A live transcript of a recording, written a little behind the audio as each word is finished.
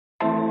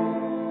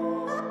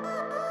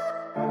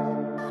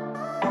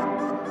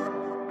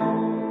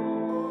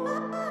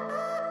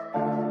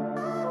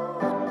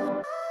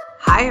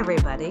Hi,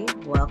 everybody.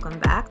 Welcome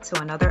back to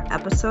another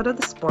episode of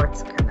the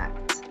Sports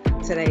Connect.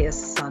 Today is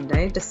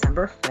Sunday,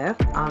 December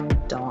 5th. I'm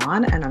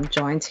Dawn, and I'm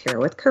joined here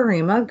with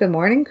Kariemah. Good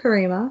morning,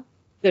 Kariemah.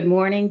 Good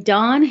morning,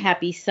 Dawn.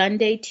 Happy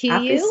Sunday to you.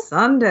 Happy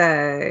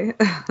Sunday.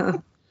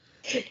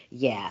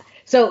 Yeah.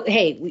 So,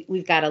 hey,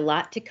 we've got a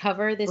lot to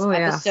cover this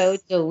episode,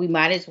 yes. so we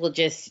might as well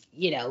just,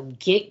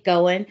 get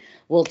going.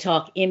 We'll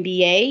talk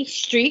NBA.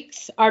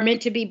 Streaks are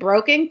meant to be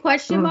broken,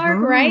 question mark,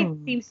 right?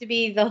 Seems to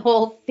be the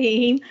whole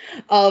theme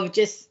of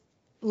just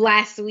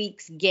last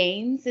week's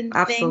games and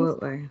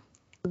Absolutely.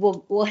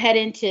 things. We'll head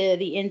into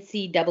the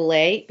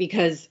NCAA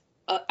because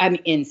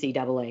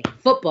NCAA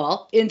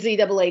football.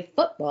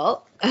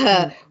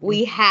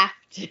 We have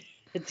to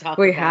talk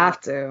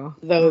about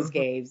those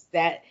games.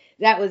 That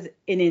was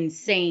an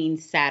insane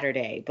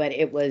Saturday, but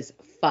it was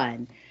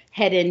fun.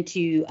 Head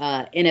into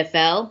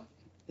NFL,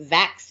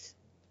 vax,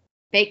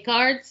 fake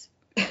cards.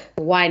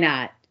 Why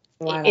not?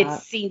 It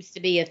seems to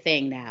be a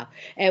thing now.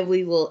 And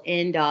we will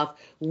end off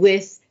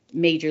with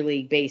Major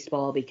League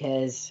Baseball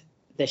because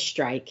the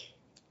strike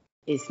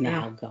is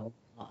now going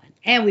on.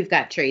 And we've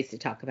got trades to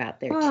talk about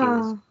there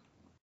too.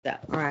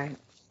 So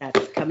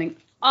that's coming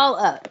all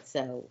up.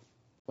 So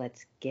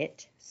let's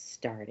get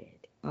started.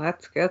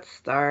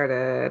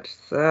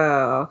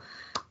 So,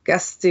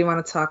 guess, do you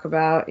want to talk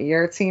about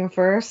your team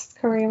first,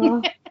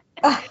 Kariemah?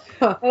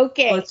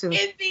 Okay,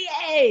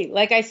 NBA.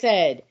 Like I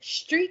said,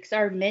 streaks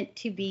are meant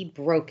to be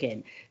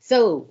broken.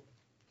 So,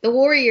 the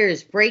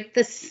Warriors break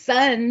the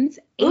Suns'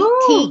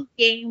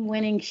 18-game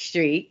winning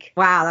streak.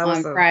 Wow, that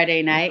was on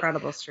Friday night.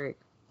 Incredible streak.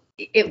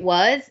 It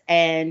was,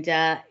 and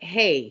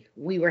hey,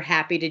 we were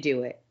happy to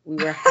do it.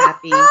 We were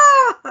happy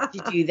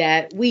to do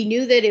that. We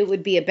knew that it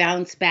would be a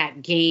bounce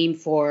back game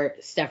for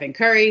Stephen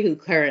Curry, who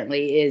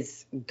currently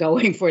is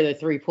going for the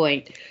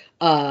 3-point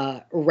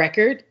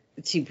record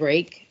to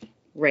break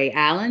Ray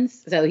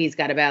Allen's. So he's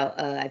got about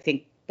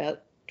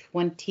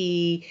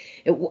 20.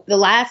 The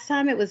last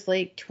time it was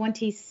like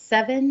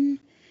 27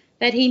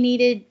 that he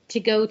needed to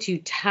go to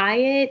tie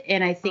it.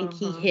 And I think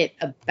he hit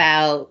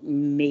about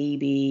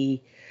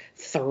maybe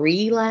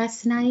 3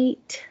 last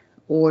night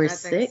or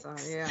 6.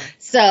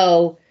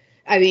 So,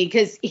 I mean,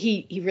 because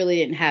he really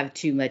didn't have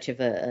too much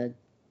of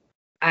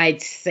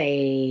I'd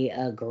say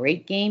a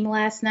great game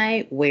last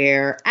night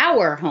where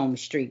our home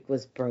streak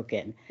was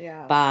broken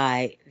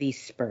by the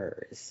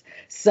Spurs.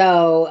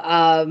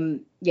 So,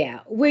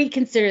 we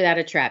consider that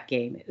a trap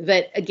game.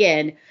 But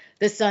again,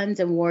 the Suns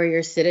and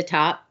Warriors sit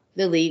atop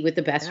the league with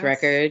the best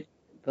record,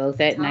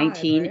 both at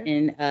 19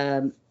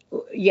 and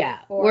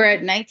we're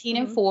at 19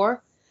 and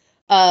 4.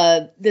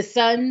 The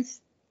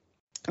Suns,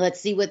 let's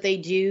see what they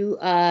do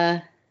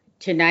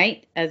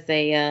tonight as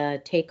they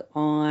take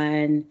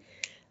on,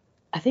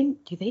 do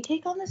they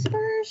take on the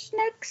Spurs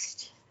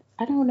next?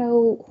 I don't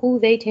know who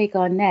they take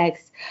on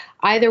next.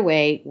 Either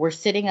way, we're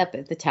sitting up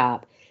at the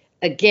top.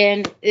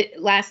 Again,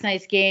 last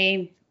night's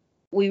game,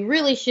 we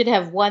really should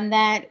have won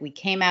that. We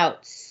came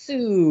out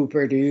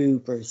super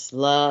duper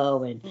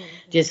slow and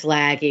just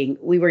lagging.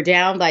 We were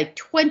down by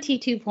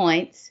 22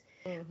 points.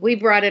 We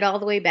brought it all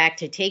the way back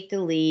to take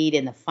the lead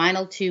in the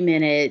final 2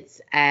 minutes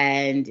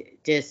and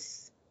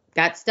just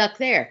got stuck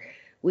there.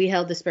 We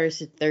held the Spurs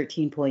to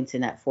 13 points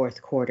in that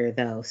fourth quarter,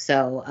 though.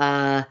 So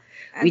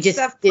we just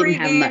didn't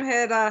have much.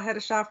 Hit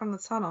a shot from the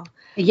tunnel.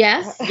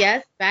 Yes.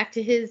 Back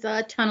to his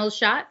tunnel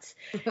shots,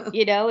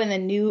 in the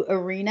new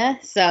arena.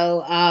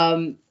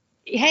 So,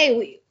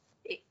 hey,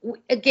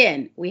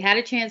 we had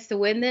a chance to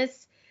win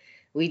this.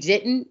 We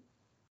didn't.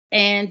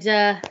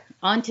 And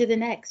on to the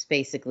next,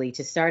 basically,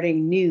 to start a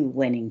new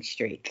winning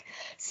streak.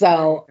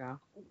 So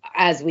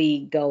as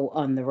we go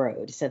on the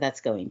road. So that's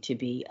going to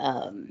be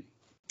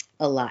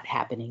a lot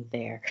happening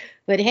there.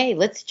 But hey,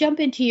 let's jump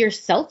into your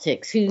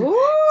Celtics, who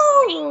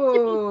seem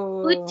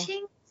to be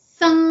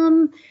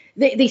putting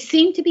they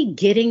seem to be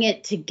getting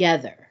it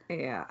together.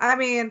 Yeah. I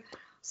mean,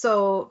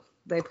 so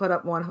they put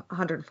up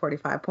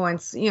 145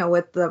 points,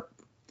 with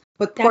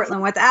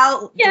Portland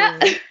without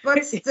Dame,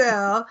 but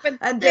still.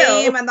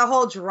 Dame and the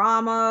whole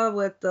drama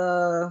with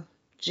the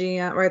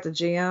GM, right? The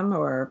GM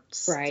or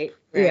right.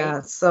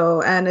 Yeah.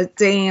 So, and is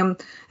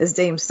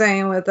Dame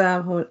staying with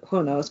them?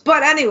 Who knows?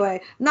 But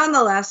anyway,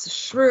 nonetheless,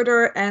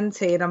 Schroeder and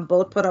Tatum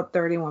both put up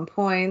 31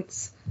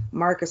 points.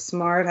 Marcus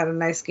Smart had a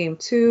nice game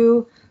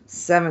too,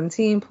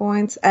 17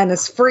 points, and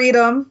his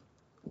Freedom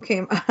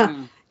came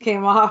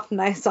off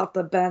nice off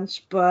the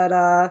bench.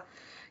 But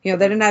they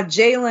didn't have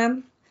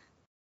Jalen.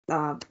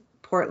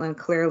 Portland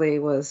clearly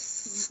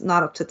was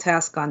not up to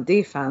task on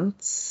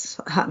defense.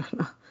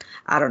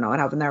 I don't know what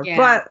happened there,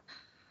 but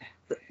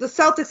the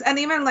Celtics, and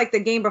even like the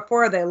game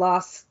before, they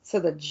lost to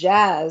the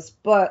Jazz,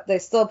 but they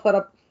still put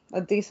up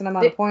a decent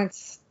amount of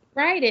points.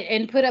 Right,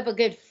 and put up a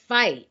good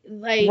fight.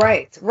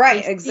 Right,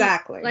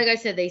 exactly. Like I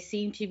said, they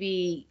seem to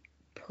be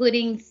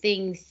putting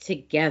things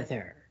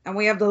together. And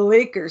we have the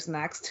Lakers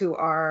next,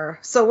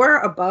 so we're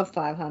above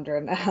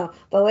 500 now.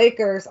 The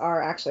Lakers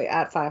are actually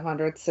at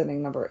 500,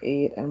 sitting number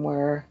 8, and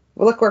we're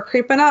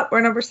creeping up.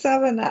 We're number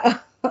 7 now.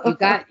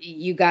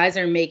 You guys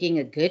are making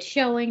a good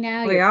showing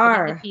now. We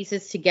are putting the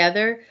pieces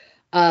together.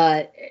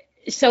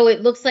 So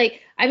it looks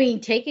like, I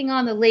mean, taking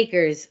on the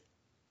Lakers,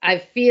 I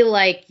feel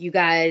like you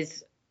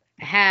guys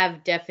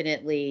have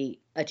definitely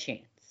a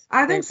chance.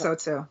 I think so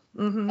too.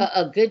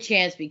 A good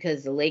chance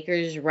because the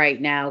Lakers right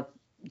now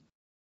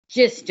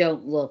just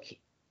don't look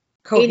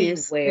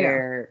Cohesive.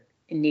 anywhere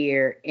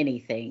near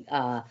anything.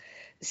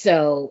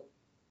 So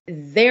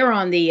they're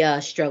on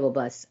the struggle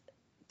bus,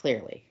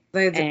 clearly.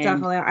 They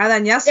definitely are. And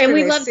then yesterday, and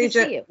we love to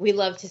see it. We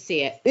love to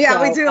see it. Yeah,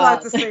 so, we do love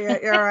to see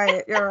it. You're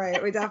right. You're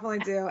right. We definitely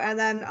do. And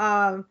then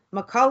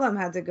McCollum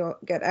had to go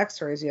get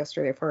X-rays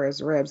yesterday for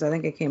his ribs. I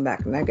think it came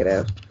back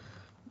negative.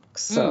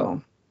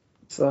 So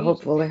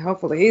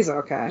hopefully he's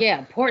okay.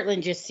 Yeah,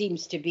 Portland just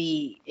seems to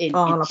be in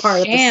a part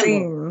of the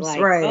seams,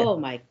 like, right? Oh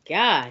my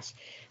gosh,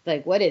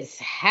 like what is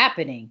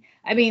happening?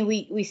 I mean,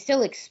 we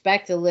still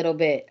expect a little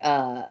bit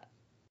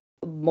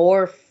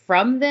more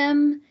from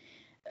them.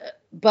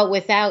 But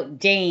without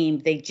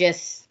Dame, they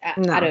just,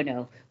 I don't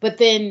know. But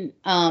then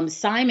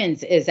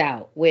Simons is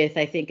out with,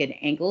 I think, an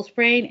ankle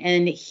sprain,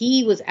 and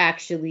he was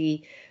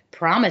actually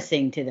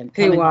promising to them.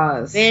 He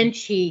was. Bench,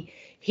 he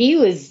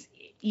was,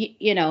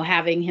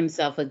 having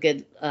himself a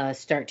good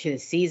start to the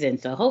season.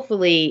 So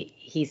hopefully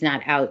he's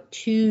not out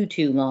too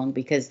long,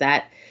 because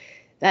that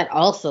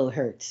also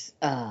hurts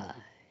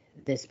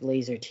this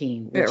Blazer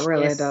team. Which it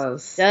really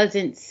does.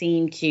 Doesn't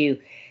seem to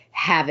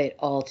have it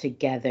all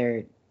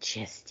together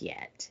just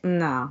yet.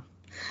 No.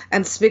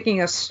 And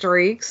speaking of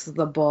streaks,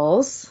 the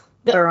Bulls,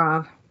 they're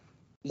on.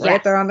 Yes.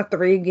 Right, they're on a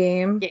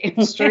 3-game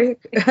streak.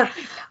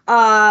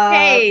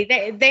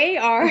 Hey, they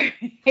are.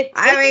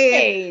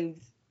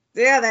 Games.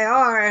 Yeah, they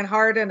are. And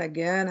Harden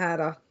again had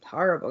a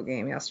horrible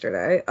game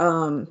yesterday.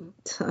 But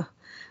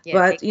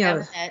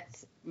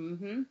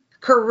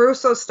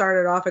Caruso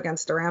started off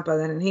against Durant,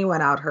 then he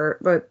went out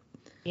hurt. But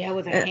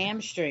with a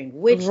hamstring,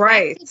 which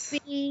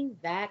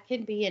that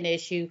could be an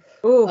issue.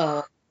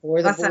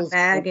 That's a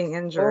nagging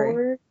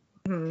injury.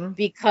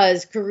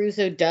 Because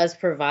Caruso does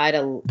provide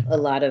a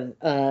lot of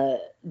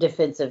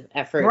defensive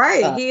effort.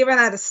 Right. He even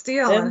had a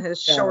steal in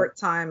his short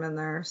time in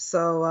there.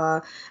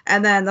 So,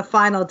 and then the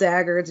final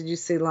dagger, did you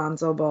see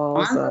Lonzo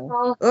Ball's?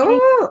 Look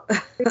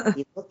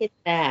at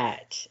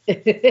that.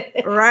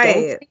 Right.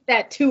 Don't see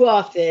that too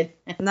often.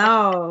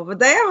 No, but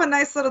they have a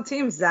nice little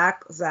team.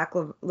 Zach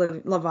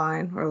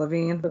Levine.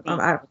 Levine.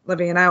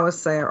 I always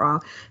say it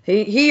wrong.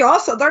 He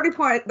also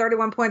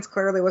 31 points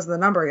clearly was the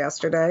number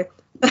yesterday.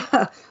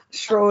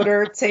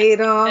 Schroeder,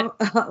 Tatum,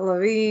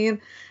 Levine,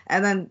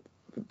 and then,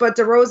 but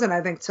DeRozan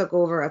I think took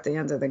over at the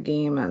end of the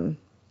game and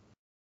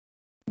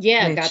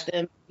got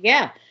them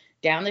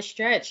down the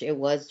stretch. It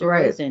was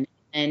DeRozan,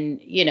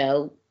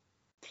 and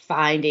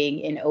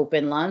finding an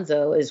open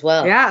Lonzo as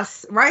well.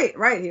 Yes, right.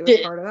 He was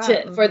part of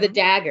that for the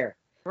dagger.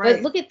 Right.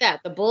 But look at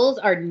that. The Bulls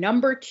are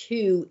number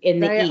 2 in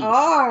the East. They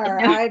are.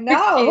 I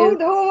know.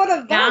 Who would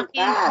have done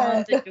that?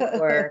 On the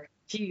door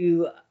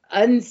to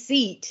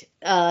unseat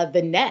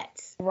the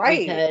Nets.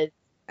 Right.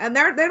 And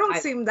they don't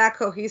seem that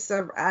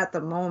cohesive at the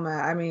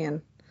moment. I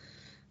mean,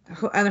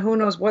 and who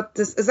knows what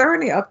this is. There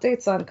any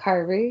updates on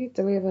Kyrie?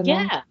 Do we even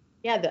know?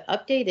 Yeah, the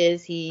update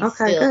is he's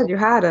good. You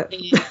had it.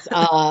 He's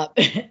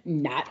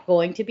not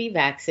going to be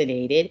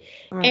vaccinated,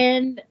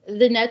 and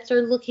the Nets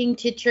are looking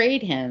to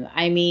trade him.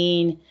 I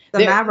mean,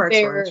 the Mavericks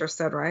were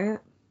interested, right?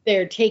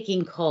 They're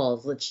taking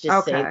calls. Let's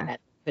just say that,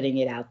 putting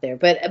it out there.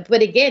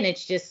 But again,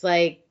 it's just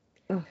like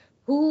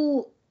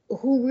who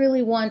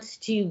really wants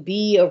to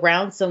be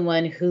around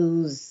someone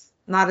who's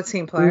not a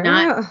team player,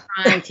 not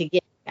trying to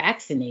get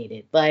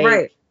vaccinated?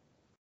 Like,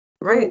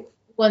 right.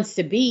 Wants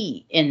to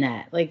be in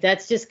that? Like,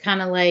 that's just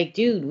kind of like,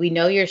 dude, we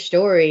know your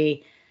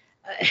story.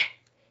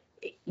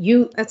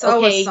 It's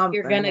always something.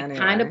 You're gonna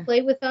kind of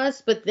play with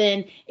us, but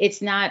then it's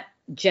not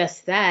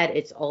just that.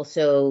 It's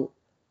also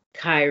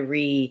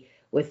Kyrie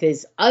with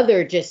his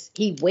other. Just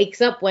he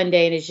wakes up one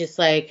day and is just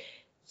like,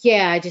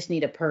 yeah, I just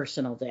need a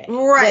personal day.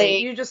 Right.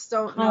 Like, you just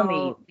don't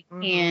know. We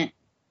can't.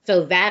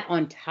 So that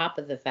on top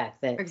of the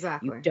fact that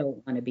you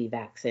don't want to be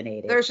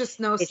vaccinated. There's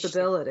just no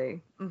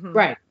stability.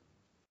 Right.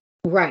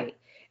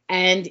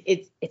 And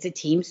it's a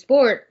team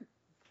sport.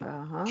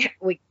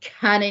 We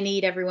kind of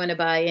need everyone to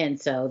buy in.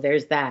 So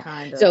there's that.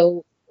 Kind of.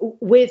 So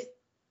with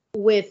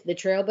the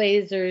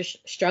Trailblazers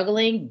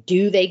struggling,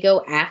 do they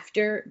go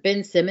after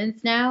Ben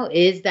Simmons now?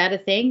 Is that a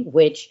thing?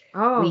 Which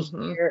we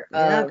hear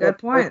good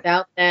point.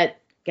 Without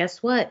that,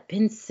 guess what?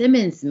 Ben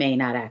Simmons may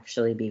not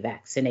actually be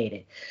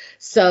vaccinated.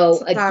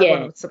 So that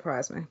again, would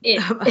surprise me.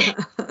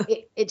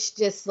 It's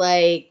just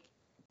like,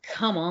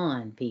 come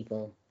on,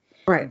 people.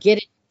 Right. Get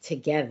it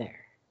together.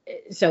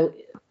 So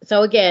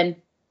again,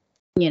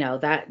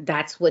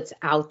 that's what's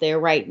out there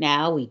right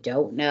now. We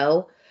don't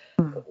know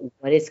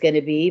what it's going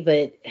to be,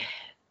 but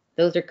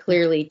those are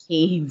clearly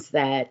teams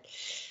that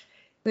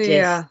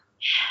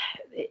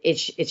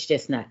it's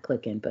just not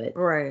clicking. But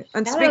right.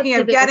 And speaking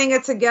of getting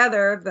it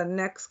together, the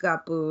Knicks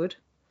got booed.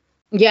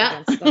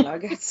 Yeah. Against the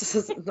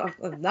Nuggets.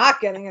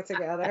 Not getting it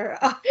together.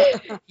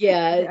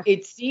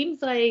 It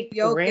seems like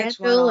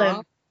Randall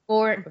and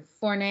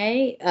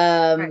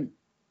Fournier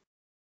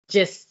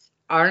just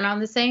aren't on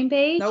the same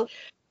page. Nope.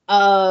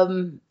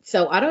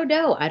 So I don't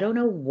know. I don't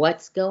know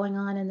what's going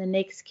on in the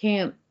Knicks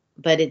camp,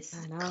 but it's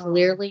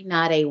clearly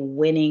not a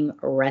winning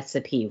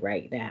recipe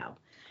right now.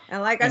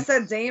 And like I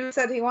said, Dame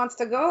said he wants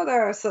to go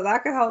there, so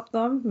that could help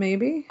them,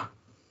 maybe.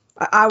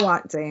 I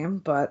want Dame,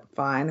 but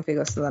fine if he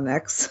goes to the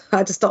Knicks.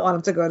 I just don't want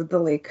him to go to the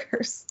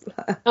Lakers.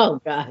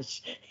 Oh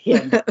gosh,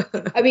 yeah.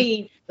 I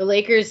mean, the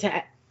Lakers.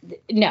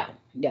 No.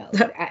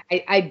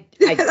 I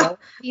don't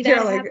see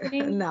that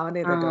happening. No,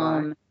 neither do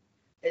I.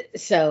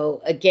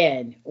 So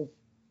again,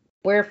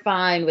 we're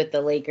fine with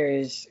the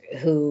Lakers,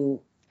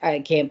 who I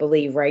can't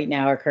believe right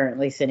now are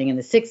currently sitting in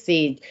the 6th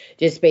seed,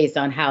 just based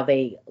on how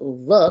they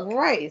look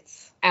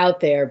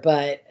out there.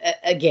 But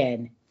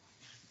again,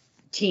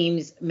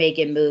 teams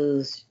making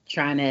moves,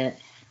 trying to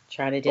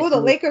just. Oh,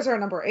 the Lakers are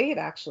number 8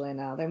 actually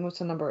now. They moved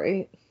to number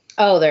 8.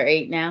 Oh, they're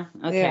 8 now.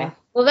 Okay. Yeah.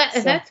 Well,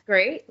 that's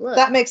great. Look,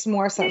 that makes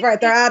more sense.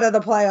 Right, they're out of the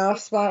playoff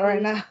spot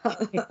right now.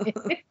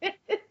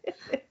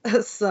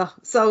 So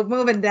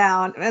moving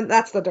down, and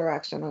that's the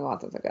direction we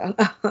want them to go.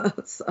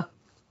 So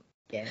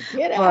yeah,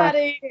 get out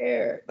of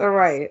here.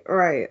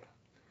 Right.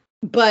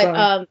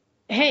 But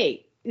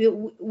hey,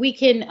 we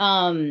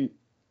can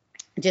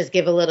just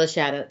give a little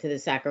shout out to the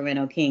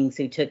Sacramento Kings,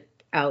 who took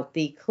out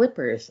the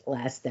Clippers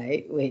last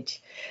night,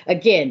 which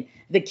again,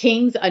 the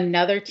Kings,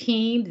 another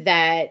team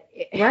that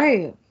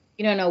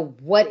you don't know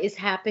what is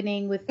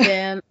happening with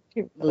them.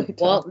 Luke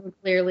Walton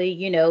clearly,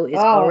 is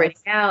already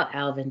out,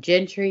 Alvin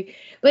Gentry,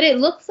 but it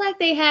looks like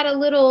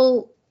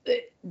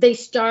they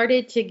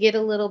started to get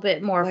a little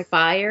bit more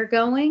fire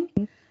going.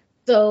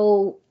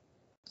 So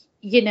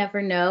you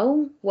never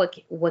know what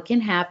can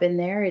happen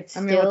there. With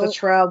the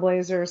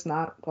Trailblazers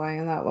not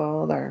playing that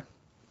well, they're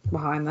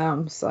behind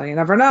them, so you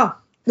never know.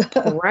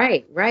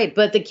 Right.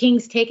 But the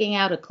Kings taking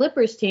out a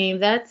Clippers team,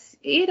 that's,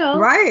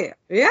 right.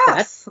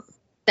 Yes.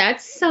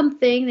 That's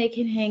something they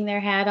can hang their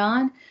hat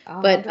on.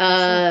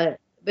 100%.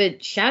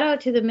 But shout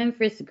out to the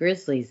Memphis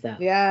Grizzlies, though.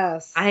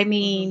 Yes. I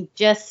mean,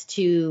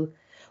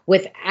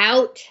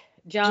 without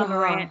John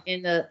Morant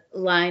in the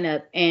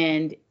lineup,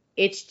 and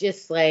it's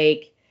just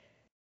like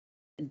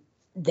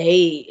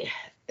they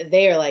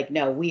are like,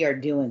 no, we are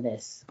doing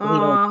this. We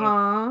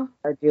are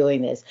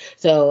doing this.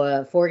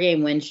 So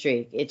 4-game win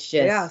streak. It's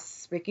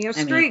just Speaking of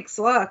streaks,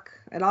 look,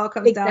 it all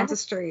comes down to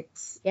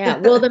streaks. Yeah.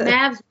 Well, the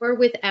Mavs were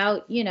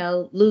without,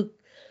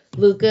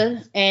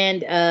 Luka,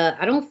 and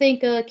I don't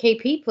think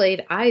KP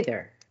played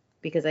either,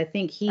 because I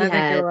think I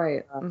think you're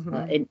right.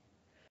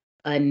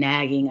 A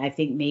nagging, I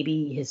think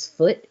maybe his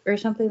foot or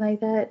something like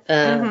that.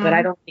 But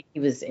I don't think he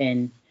was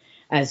in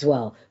as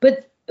well.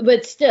 But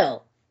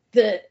still,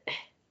 the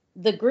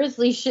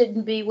Grizzlies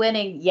shouldn't be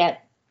winning,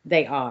 yet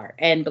they are,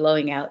 and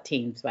blowing out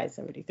teams by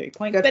 73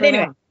 points. Good but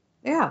anyway. Them.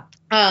 Yeah.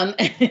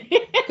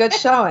 Good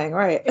showing,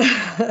 right?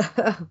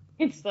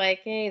 It's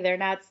like, hey, they're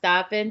not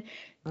stopping.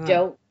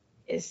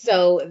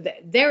 So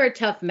they're a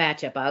tough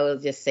matchup. I will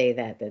just say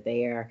that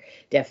they are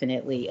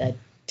definitely a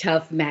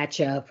tough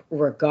matchup,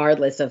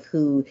 regardless of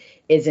who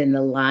is in the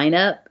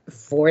lineup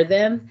for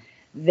them.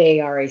 They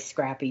are a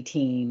scrappy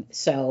team,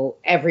 so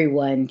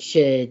everyone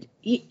shouldn't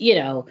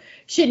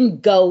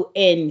go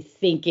in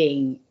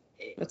thinking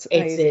it's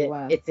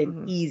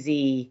an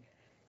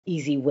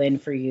easy win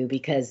for you,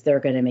 because they're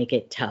going to make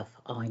it tough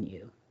on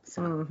you.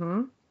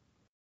 So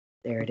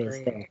there it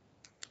is there.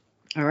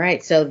 All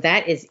right, so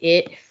that is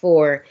it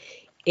for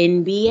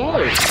NBA.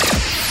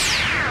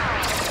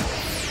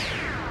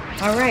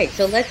 All right,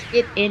 so let's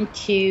get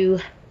into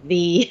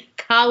the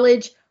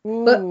college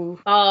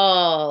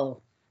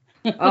football.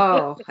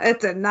 It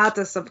did not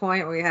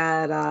disappoint. We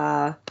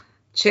had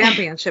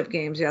championship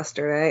games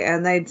yesterday,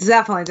 and they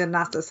definitely did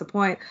not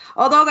disappoint.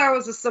 Although there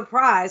was a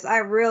surprise.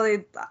 I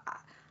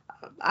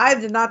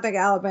did not think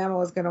Alabama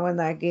was going to win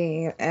that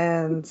game,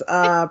 and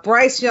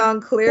Bryce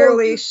Young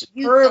clearly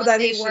proved that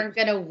they weren't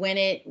going to win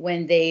it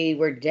when they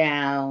were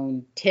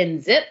down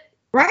 10-0.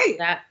 Right.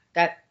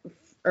 That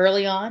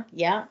early on,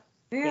 yeah.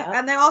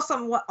 And they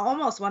also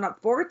almost went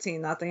up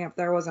 14-0 if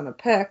there wasn't a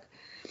pick.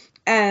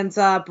 And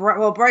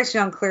Bryce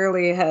Young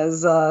clearly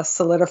has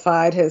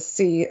solidified his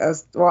seat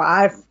as well.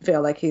 I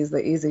feel like he's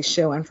the easy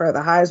shoo-in for the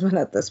Heisman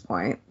at this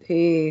point.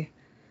 He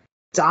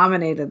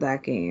dominated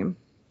that game.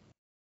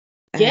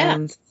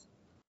 And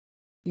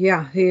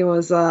he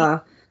was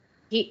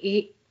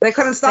they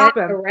couldn't stop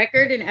him. A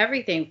record and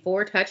everything,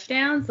 4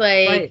 touchdowns,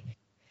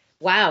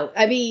 wow.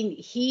 I mean,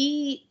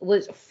 he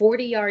was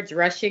 40 yards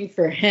rushing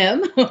for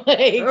him.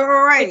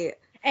 Right.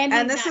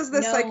 And this is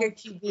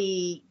to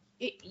be,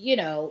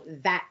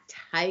 that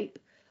type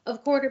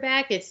of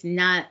quarterback. It's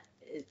not,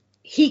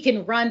 he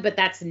can run, but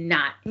that's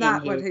not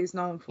what he's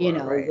known for,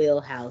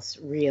 wheelhouse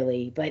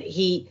really. But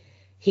he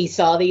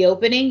saw the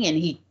opening, and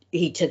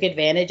he took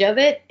advantage of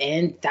it,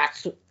 and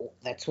that's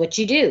what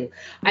you do.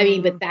 I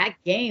mean, but that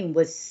game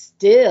was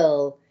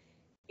still,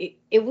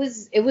 it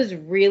was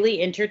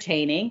really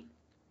entertaining.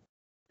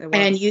 It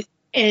was.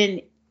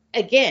 And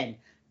again,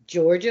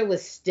 Georgia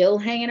was still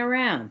hanging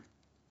around.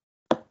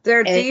 Their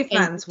And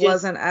defense just,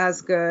 wasn't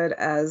as good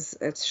as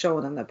it's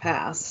shown in the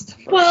past,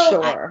 for well,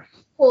 sure.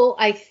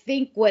 I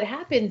think what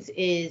happens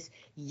is,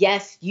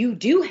 yes, you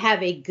do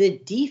have a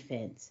good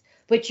defense,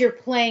 but you're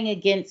playing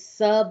against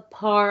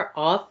subpar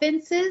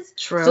offenses.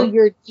 So True.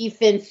 your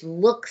defense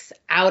looks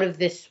out of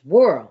this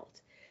world.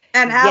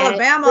 And Yet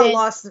Alabama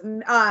lost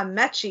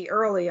Mechie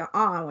early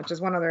on, which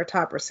is one of their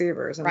top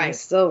receivers, and they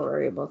still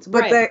were able to.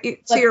 But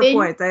to your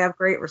point, they have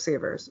great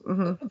receivers.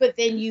 Mm-hmm. But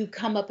then you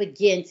come up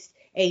against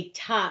a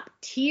top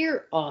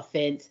tier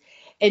offense.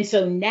 And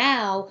so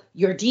now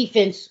your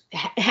defense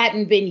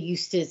hadn't been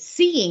used to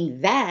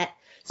seeing that.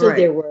 So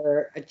there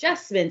were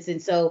adjustments.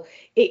 And so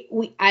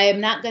I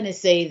am not going to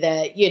say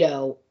that,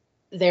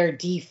 their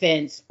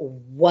defense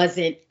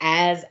wasn't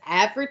as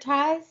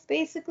advertised,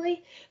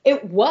 basically.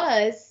 It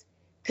was,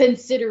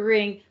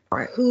 considering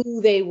who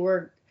they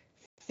were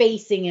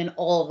facing in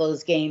all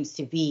those games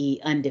to be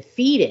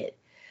undefeated.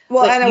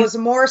 Well, and it was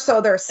more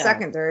so their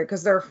secondary,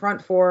 because their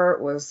front four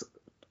was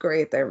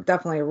great. They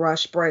definitely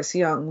rushed Bryce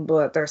Young,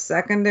 but their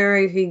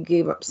secondary, he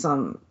gave up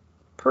some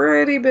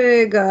pretty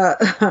big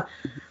touchdown.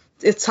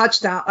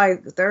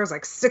 There was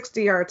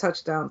 60-yard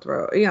touchdown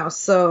throw,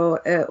 so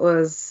it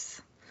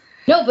was.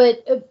 No,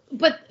 but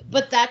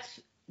that's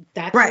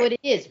what it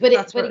is. But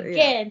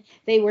again,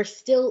 they were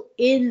still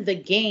in the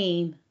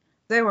game.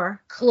 They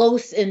were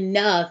close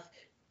enough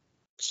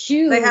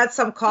to. They had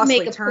some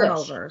costly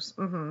turnovers.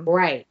 Mm-hmm.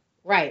 Right.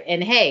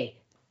 And hey,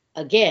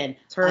 again,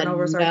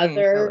 turnovers are game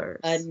killers.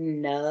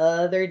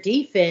 Another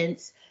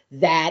defense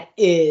that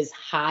is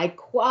high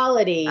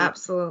quality.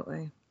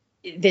 Absolutely.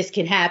 This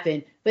can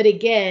happen. But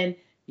again,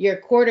 your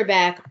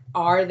quarterback,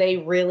 are they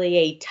really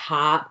a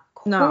top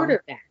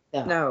quarterback?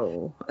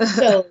 No.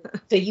 So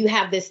you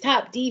have this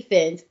top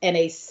defense and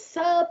a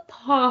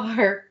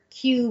subpar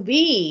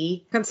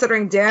QB.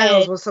 Considering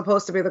Daniels was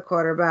supposed to be the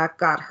quarterback,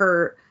 got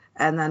hurt,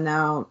 and then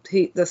now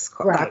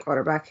that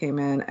quarterback came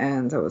in,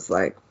 and it was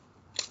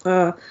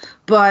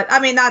but I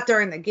mean, not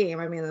during the game.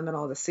 I mean, in the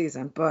middle of the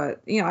season.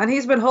 But and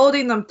he's been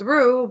holding them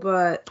through.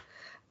 But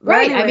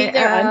anyway, I mean,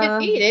 they're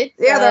undefeated.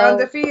 Yeah, they're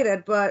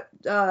undefeated. But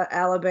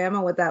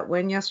Alabama with that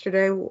win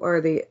yesterday, or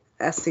the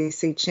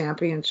SEC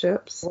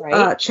championships,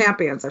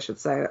 champions, I should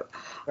say.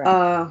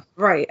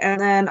 Right. And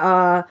then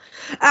our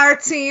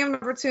team,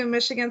 number 2,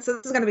 Michigan. So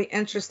this is going to be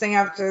interesting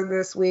after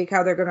this week,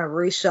 how they're going to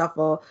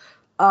reshuffle.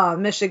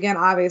 Michigan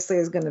obviously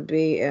is going to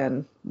be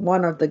in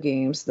one of the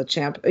games, the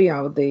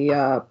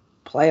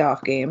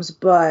playoff games.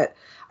 But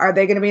are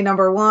they going to be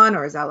number 1,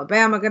 or is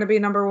Alabama going to be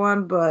number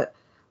 1? But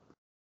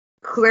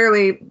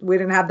clearly, we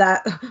didn't have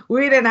that.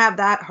 We didn't have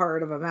that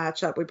hard of a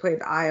matchup. We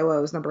played Iowa,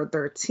 it was number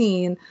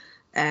 13.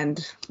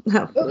 And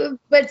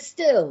but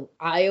still,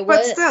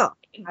 Iowa's good.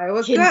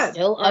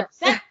 Still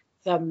upset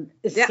some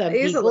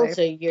people.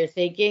 So you're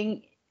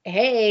thinking,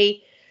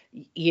 hey,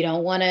 you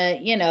don't want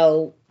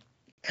to,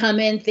 come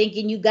in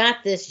thinking you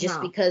got this just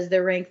because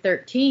they're ranked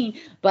 13.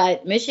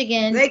 But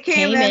Michigan, they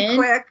came in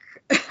quick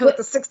with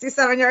the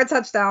 67-yard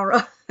touchdown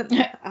run,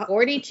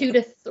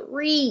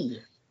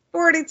 42-3.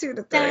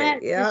 42-3.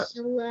 That's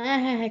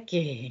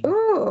shellacking.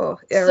 Ooh,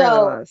 it really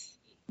was.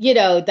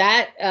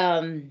 That.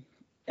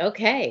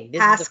 Okay.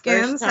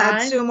 Haskins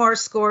had 2 more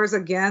scores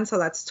again, so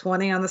that's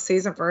 20 on the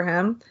season for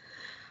him.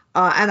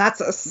 And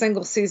that's a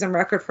single season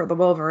record for the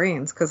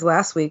Wolverines, because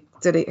last week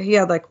he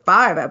had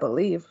 5, I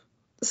believe.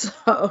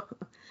 So,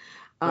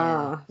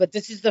 but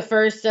this is the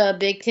first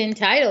Big Ten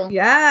title.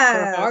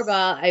 Yes. For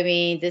Harbaugh. I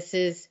mean, this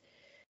is,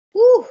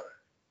 whew.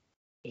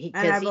 And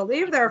I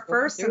believe they're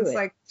first since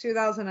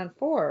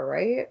 2004,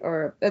 right?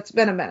 Or it's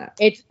been a minute.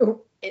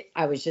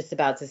 I was just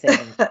about to say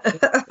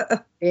that.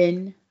 It's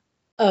been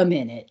a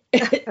minute.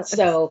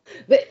 So,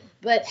 but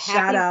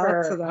shout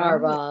out to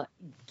Harbaugh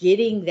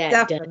getting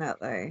that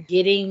done,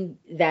 getting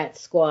that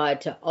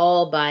squad to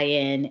all buy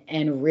in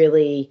and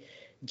really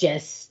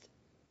just,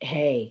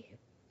 hey,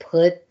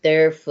 put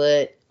their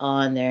foot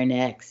on their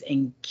necks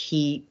and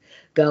keep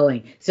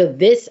going. So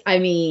this, I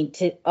mean,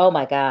 oh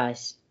my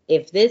gosh,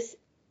 if this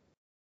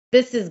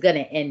is going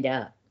to end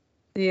up,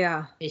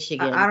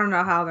 Michigan. I don't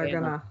know how they're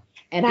gonna.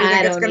 And I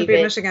think it's gonna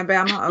be Michigan,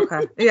 Bama.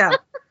 Okay, yeah.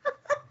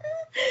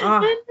 I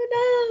don't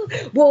know.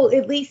 Well,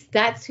 at least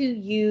that's who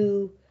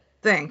you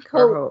think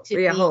hope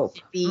to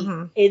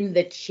be in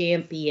the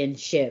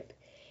championship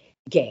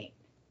game,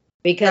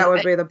 because that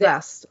would be the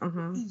best.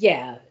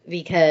 Yeah,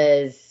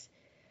 because,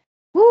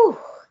 whew,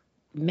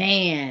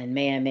 man,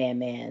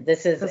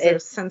 this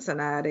is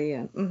Cincinnati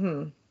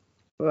and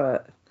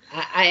but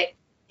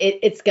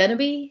it's gonna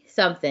be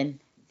something.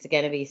 It's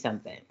gonna be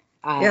something.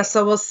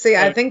 So we'll see.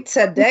 I think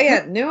today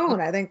at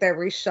noon, I think they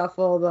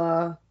reshuffle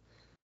the.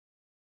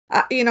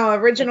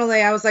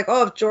 Originally I was like,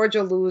 if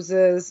Georgia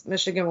loses,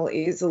 Michigan will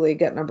easily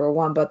get number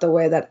 1. But the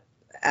way that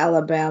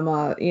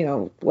Alabama,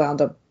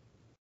 wound up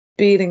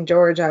beating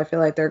Georgia, I feel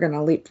like they're going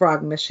to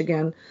leapfrog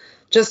Michigan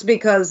just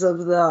because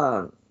of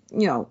the,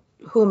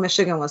 who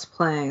Michigan was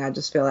playing. I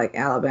just feel like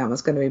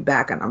Alabama's going to be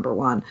back at number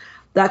 1.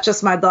 That's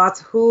just my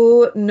thoughts.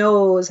 Who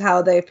knows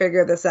how they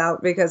figure this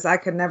out, because I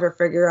could never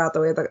figure out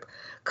the way the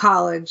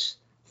college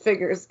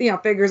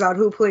figures out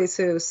who plays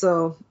who.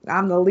 So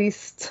I'm the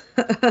least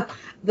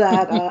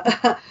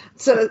that.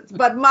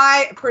 But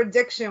my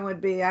prediction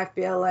would be, I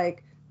feel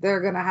like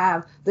they're gonna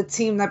have the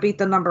team that beat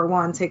the number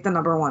one take the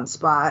number one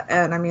spot.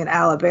 And I mean,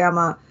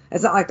 Alabama.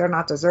 It's not like they're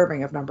not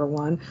deserving of number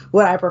one.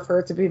 Would I prefer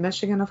it to be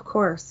Michigan? Of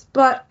course,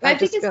 but I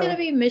think it's gonna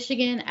be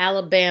Michigan,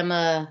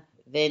 Alabama,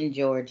 then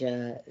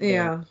Georgia.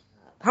 Yeah,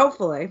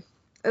 hopefully.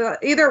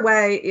 Either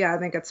way, yeah, I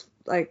think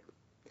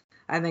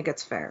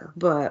it's fair,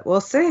 but we'll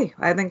see.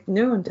 I think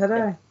noon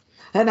today,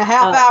 in a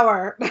half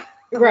hour.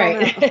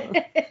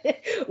 Right.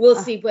 We'll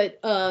see. But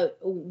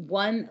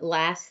one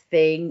last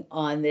thing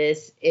on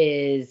this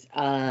is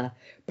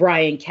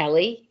Brian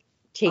Kelly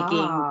taking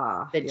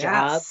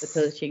the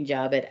coaching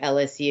job at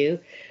LSU.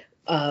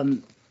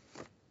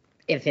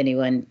 If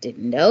anyone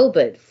didn't know,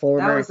 but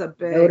former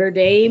Notre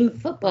Dame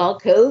football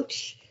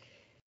coach,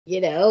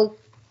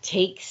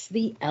 takes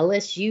the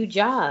LSU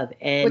job.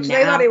 And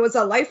they thought he was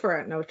a lifer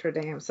at Notre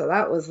Dame. So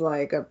that was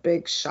like a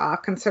big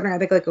shock, considering I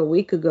think like a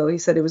week ago he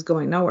said he was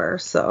going nowhere.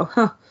 So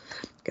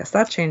guess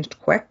that changed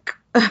quick.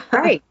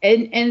 Right.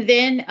 And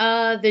then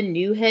the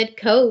new head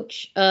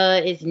coach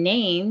is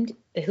named,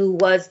 who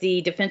was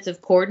the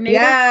defensive coordinator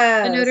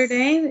at Notre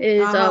Dame,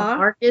 is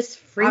Marcus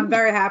Freeman. I'm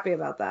very happy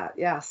about that.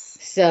 Yes.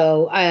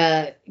 So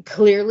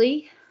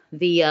clearly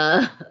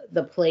the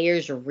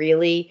players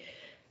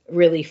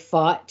really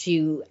fought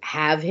to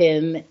have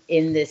him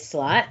in this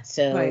slot.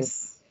 So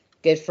nice.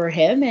 Good for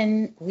him,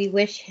 and we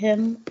wish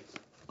him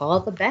all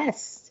the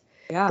best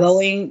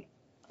going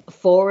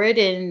forward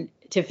and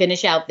to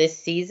finish out this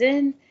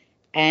season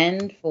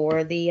and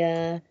for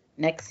the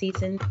next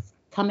season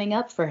coming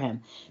up for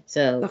him.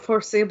 So the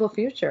foreseeable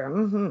future.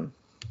 Mm-hmm.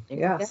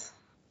 Yes.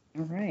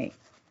 All right.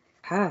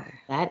 Hi.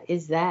 That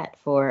is that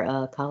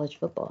for college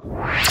football.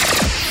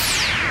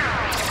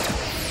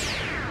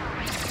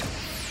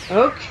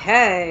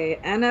 Okay,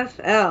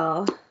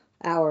 NFL,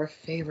 our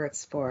favorite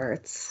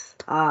sports.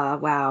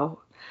 Wow.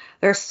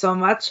 There's so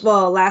much.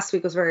 Well, last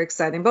week was very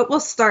exciting, but we'll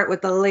start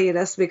with the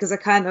latest because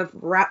it kind of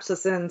wraps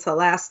us into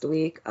last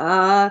week.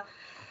 Tampa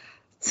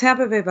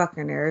Bay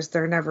Buccaneers,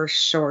 they're never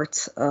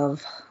short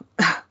of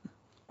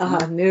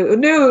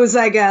news,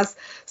 I guess.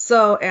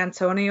 So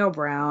Antonio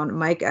Brown,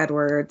 Mike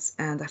Edwards,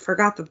 and I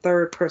forgot the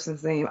third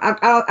person's name. I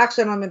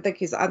don't even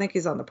think I think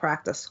he's on the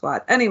practice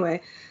squad.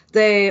 Anyway,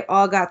 they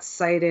all got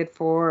cited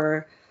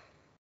for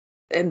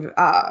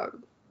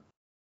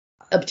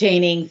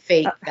obtaining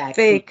fake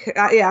vaccine.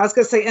 I was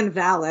going to say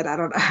invalid. I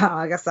don't know.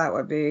 I guess that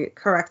would be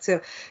correct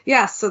too.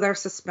 Yeah, so they're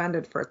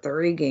suspended for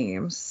 3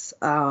 games.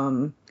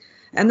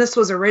 And this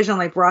was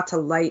originally brought to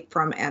light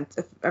from,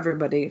 if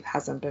everybody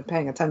hasn't been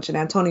paying attention,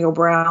 Antonio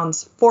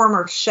Brown's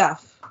former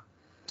chef.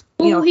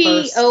 Who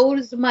he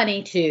owes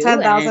money to.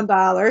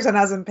 $10,000 and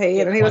hasn't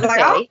paid. And he was like,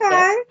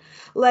 okay.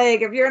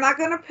 Like, if you're not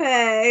going to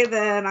pay,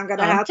 then I'm going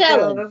to have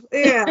to.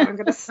 Yeah, I'm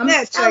going to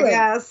snitch, I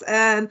guess.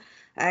 And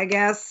I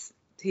guess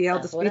he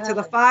held his feet to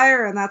the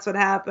fire, and that's what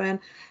happened.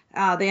 The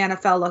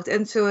NFL looked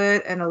into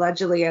it, and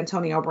allegedly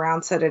Antonio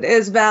Brown said it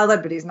is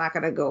valid, but he's not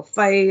going to go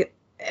fight.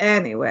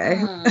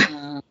 Anyway.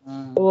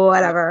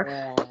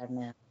 Whatever.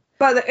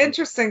 But the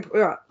interesting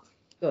go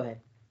ahead.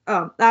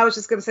 I was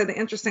just going to say the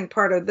interesting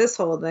part of this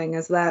whole thing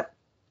is that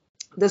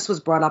this was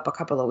brought up a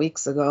couple of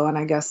weeks ago, and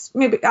I guess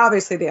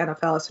obviously the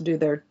NFL has to do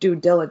their due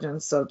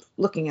diligence of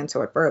looking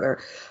into it further.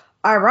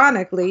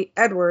 Ironically,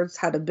 Edwards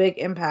had a big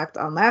impact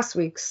on last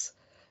week's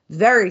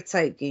very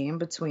tight game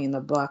between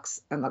the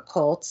Bucs and the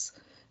Colts,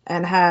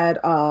 and had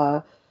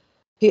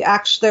he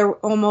actually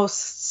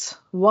almost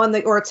won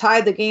or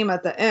tied the game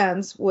at the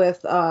end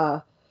with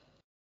the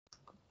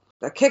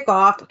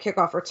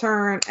kickoff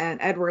return, and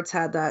Edwards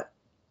had that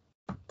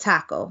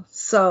tackle.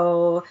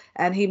 So,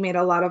 and he made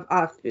a lot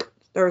of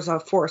there's a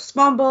forced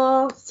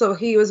fumble, so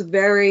he was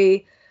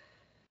very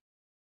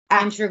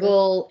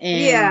integral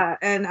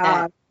in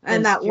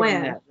that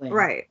win.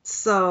 Right.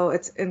 So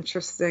it's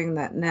interesting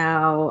that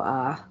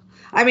now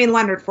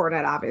Leonard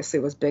Fournette obviously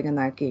was big in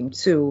that game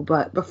too,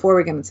 but before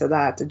we get into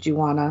that, did you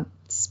want to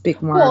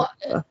speak more?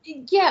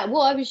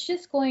 Well, I was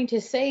just going to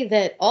say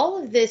that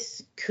all of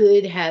this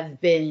could have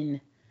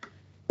been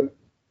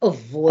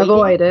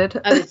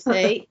avoided. I would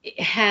say,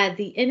 had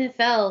the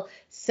NFL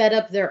set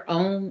up their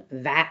own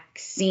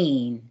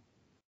vaccine.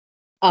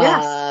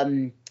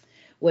 Yes.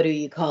 What do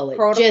you call it?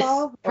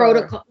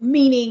 Protocol,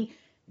 meaning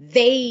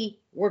they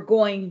were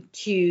going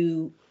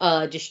to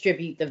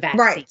distribute the vaccine.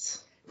 Right.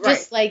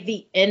 Just like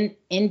the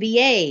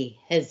NBA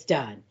has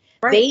done.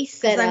 Right. They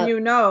set up,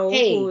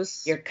 hey,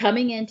 you're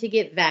coming in to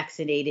get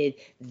vaccinated.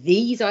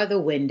 These are the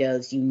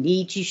windows. You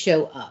need to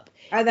show up.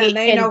 And then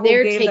they know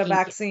who gave the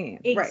vaccine.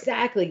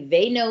 Exactly. Right.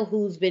 They know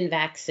who's been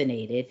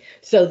vaccinated.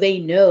 So they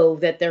know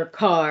that their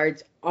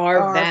cards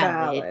are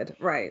valid.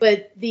 Right.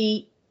 But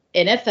the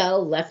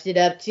NFL left it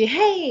up to,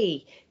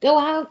 hey, go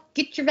out,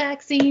 get your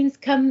vaccines,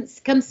 come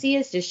see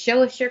us, just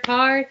show us your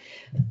card.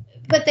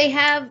 But they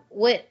have,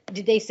 what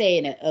did they say,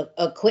 an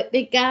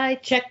equipment guy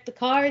check the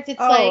cards? It's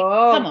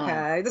come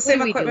on. The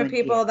same equipment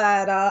people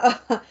that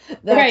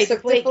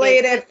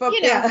deflated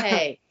football.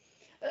 Hey,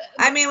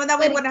 I mean, well, then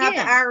we but wouldn't have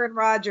the again, Aaron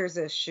Rodgers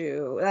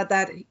issue.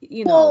 That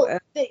you well,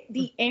 know.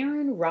 the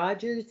Aaron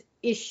Rodgers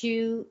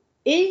issue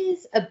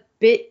is a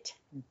bit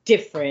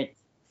different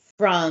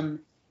from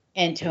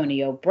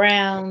Antonio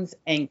Brown's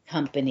and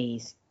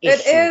company's It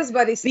issue. is,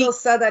 but he still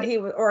said that he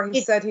was, or he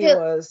It's said he still,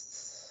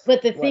 was.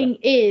 but the What? thing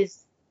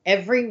is,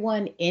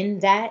 everyone in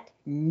that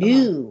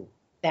knew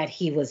that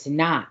he was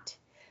not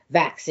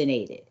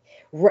vaccinated.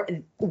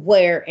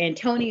 Where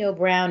Antonio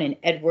Brown and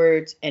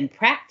Edwards and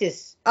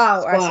practice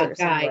squad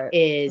guy right.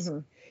 is,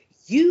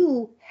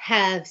 you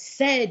have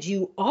said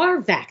you are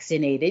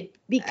vaccinated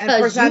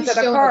because presented you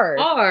showed a a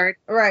card.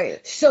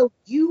 Right. So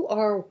you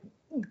are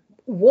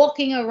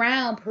walking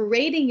around,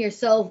 parading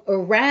yourself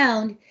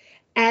around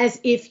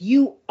as if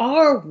you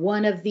are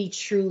one of the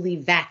truly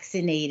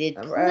vaccinated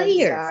players.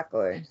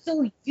 Exactly.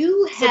 So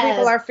you have, so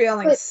people are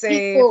feeling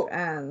safe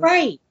and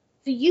right.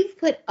 So you've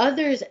put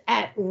others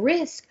at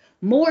risk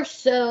more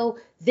so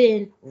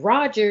than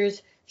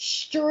Rodgers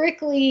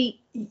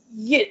strictly,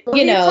 you know.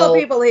 He told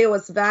people he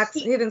was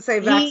vaccinated. He didn't say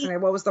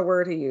vaccinated. What was the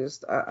word he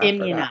used?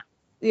 Immunized.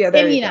 Yeah,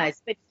 there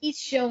immunized. But he's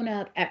shown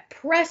up at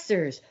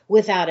pressers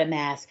without a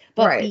mask.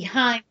 But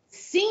behind the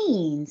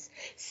scenes,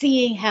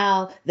 seeing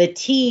how the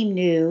team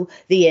knew,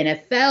 the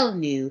NFL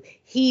knew,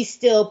 he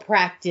still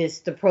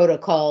practiced the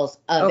protocols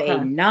of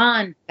a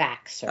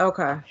non-vaxxer.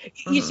 Okay.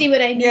 You see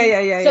what I mean?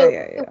 Yeah. So yeah.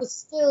 it was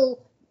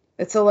still...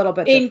 It's a little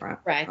bit different.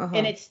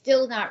 And it's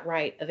still not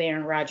right of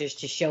Aaron Rodgers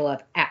to show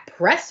up at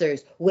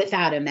pressers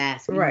without a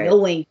mask,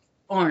 knowing you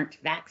aren't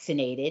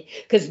vaccinated,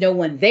 because no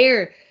one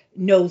there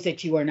knows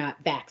that you are not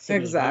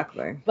vaccinated.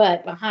 Exactly.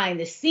 But behind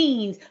the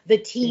scenes, the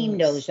team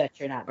knows that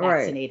you're not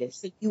vaccinated.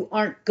 So you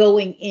aren't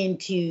going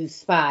into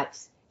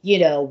spots,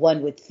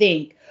 one would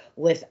think,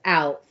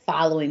 without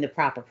following the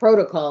proper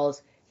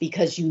protocols,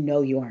 because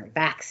you aren't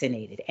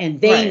vaccinated.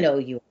 And they know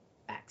you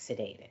aren't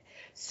vaccinated.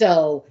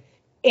 So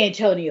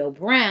Antonio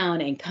Brown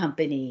and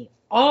company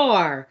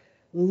are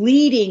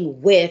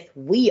leading with,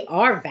 we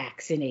are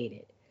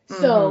vaccinated.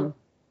 So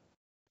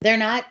they're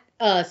not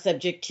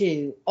subject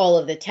to all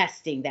of the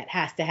testing that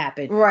has to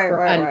happen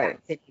for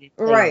unvaccinated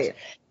players.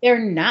 They're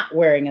not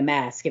wearing a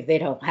mask if they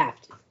don't have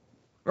to.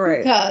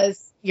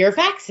 Because you're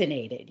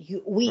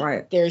vaccinated. We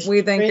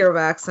think you're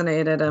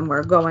vaccinated and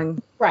we're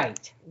going. Right.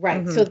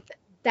 So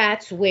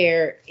that's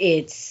where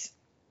it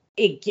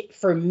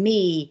for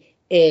me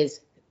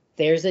is,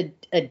 there's a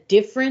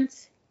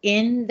difference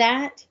in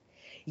that,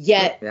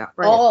 yet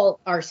all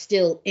are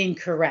still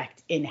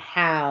incorrect in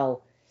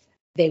how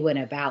they went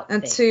about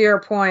and things. To your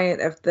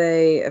point, if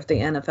the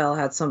NFL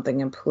had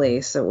something in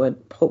place, it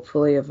would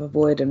hopefully have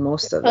avoided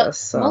most of this.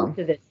 So. Most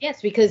of it,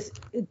 yes, because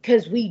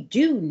we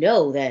do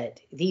know that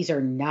these are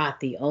not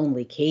the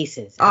only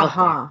cases out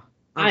there.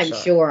 I'm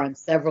sure on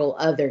several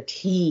other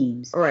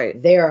teams,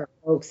 there are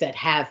folks that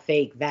have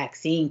fake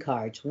vaccine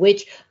cards,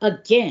 which,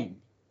 again,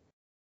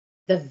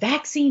 the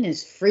vaccine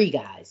is free,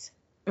 guys.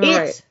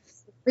 It's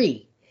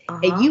free.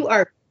 And you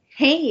are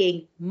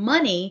paying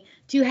money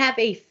to have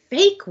a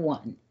fake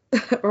one.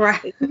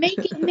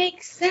 Make it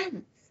make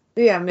sense.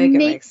 Yeah, make it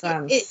make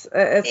sense. It's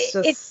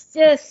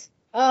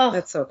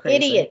so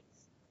crazy.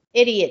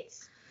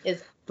 Idiots.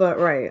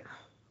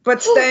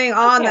 But staying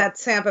on that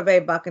Tampa Bay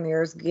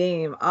Buccaneers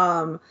game,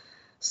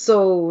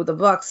 so the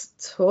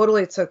Bucs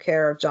totally took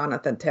care of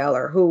Jonathan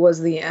Taylor, who's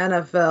the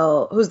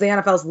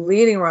NFL's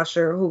leading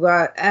rusher, who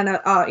got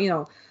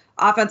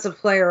offensive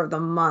player of the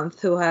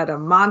month, who had a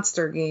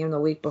monster game the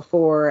week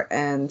before,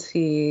 and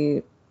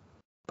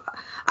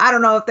I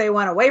don't know if they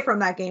went away from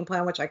that game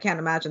plan, which I can't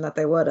imagine that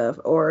they would have,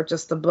 or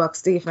just the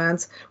Bucs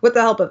defense with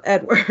the help of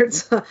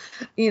Edwards,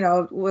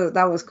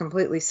 that was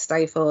completely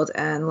stifled,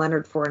 and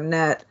Leonard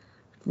Fournette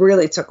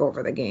really took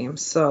over the game.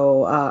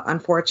 So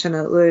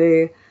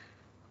unfortunately,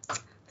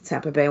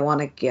 Tampa Bay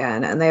won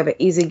again, and they have an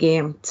easy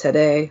game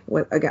today.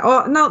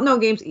 No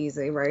game's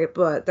easy, right?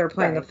 But they're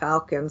playing the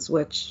Falcons,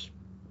 which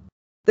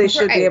they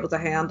should be able to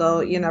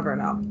handle. You never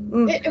know.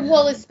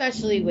 Well,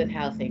 especially with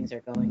how things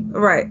are going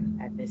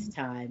at this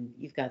time.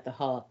 You've got the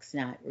Hawks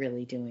not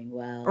really doing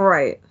well.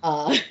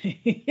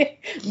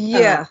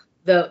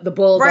 The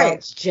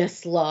Bulldogs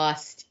just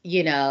lost,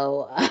 you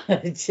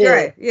just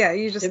never.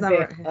 You just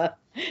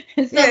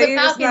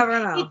never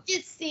know. It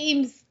just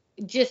seems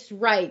just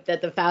right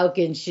that the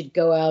Falcons should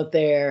go out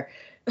there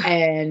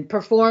and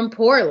perform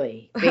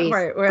poorly.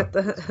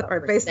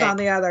 Based on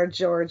the other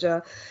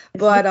Georgia.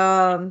 But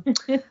the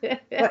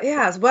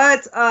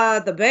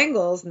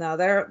Bengals, no,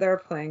 they're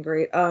playing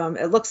great.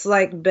 It looks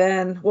like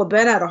Ben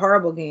had a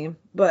horrible game,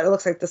 but it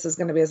looks like this is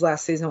going to be his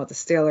last season with the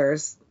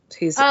Steelers.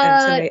 He's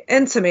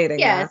intimating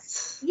that.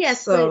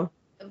 Yes, so,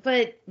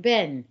 but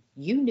Ben,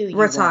 you knew you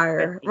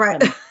retire,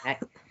 right?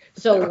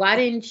 So why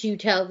didn't you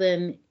tell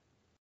them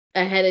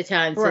ahead of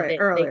time so that they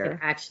could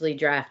actually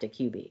draft a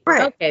QB?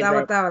 Right. Okay, that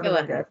would have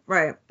been good.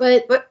 Right.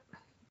 But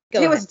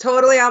he was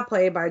totally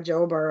outplayed by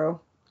Joe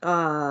Burrow.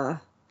 I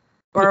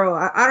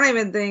don't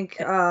even think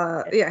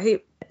he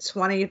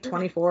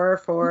 24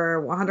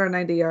 for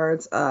 190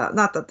 yards.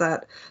 Not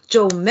that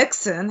Joe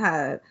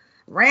Mixon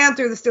ran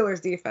through the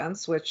Steelers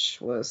defense, which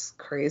was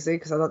crazy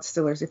because I thought the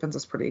Steelers defense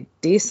was pretty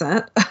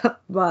decent,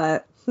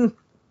 but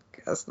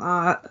guess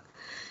not.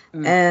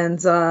 And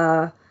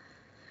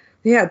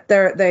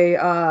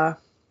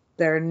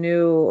their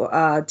new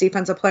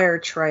defensive player,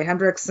 Trey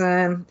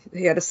Hendrickson,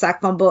 he had a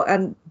sack, fumble,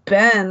 and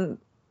Ben,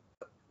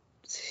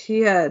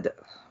 he had,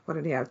 what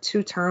did he have?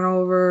 2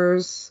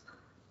 turnovers,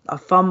 a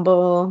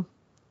fumble.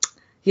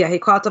 Yeah, he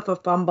caught up a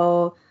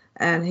fumble,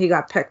 and he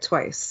got picked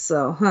twice.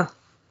 So,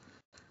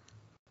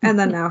 and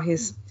then now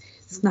he's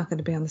not going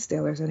to be on the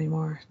Steelers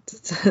anymore.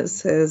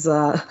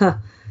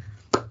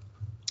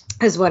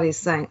 Is what he's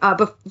saying.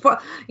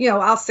 Before,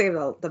 I'll save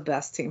the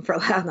best team for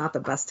last. Not the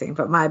best team,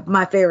 but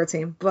my favorite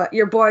team. But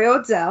your boy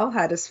Odell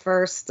had his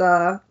first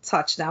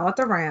touchdown with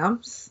the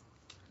Rams.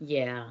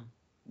 Yeah.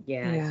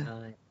 I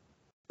saw it.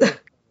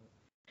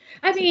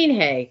 I mean,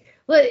 hey,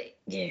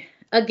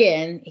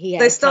 again,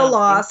 they still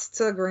lost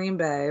to Green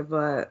Bay,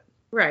 but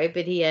right,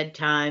 but he had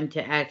time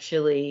to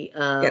actually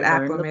get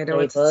acclimated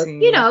with the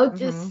team.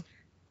 Just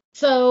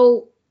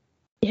so.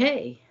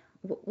 Hey,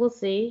 we'll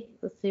see.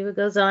 Let's see what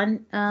goes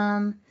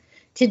on.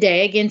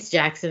 Today against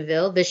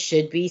Jacksonville, this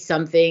should be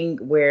something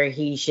where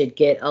he should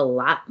get a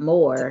lot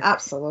more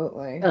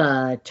absolutely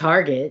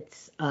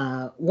targets.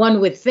 One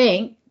would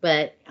think,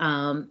 but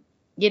you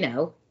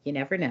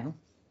never know.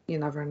 You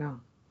never know.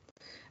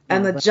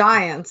 And the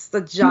Giants,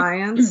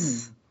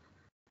 Jalen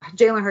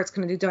Hurts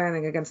couldn't do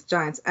anything against the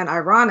Giants. And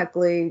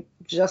ironically,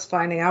 just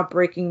finding out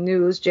breaking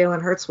news,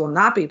 Jalen Hurts will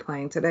not be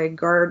playing today.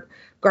 Gardner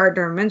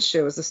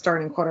Minshew is the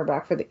starting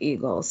quarterback for the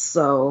Eagles.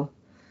 So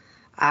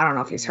I don't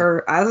know if he's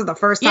hurt. This is the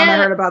first time I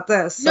heard about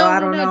this, so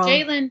I don't know.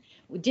 Jalen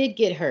did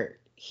get hurt.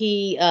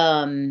 He,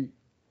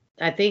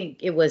 I think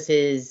it was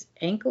his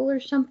ankle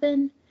or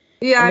something.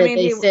 Yeah, and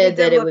they said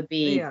that it would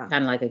be kind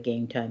of like a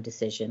game time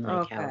decision,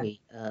 like how he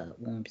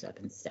warms up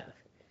and stuff.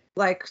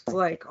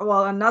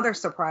 Another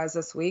surprise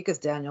this week is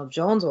Daniel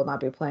Jones will not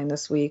be playing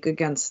this week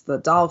against the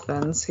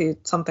Dolphins.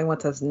 Something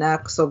with his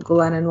neck, so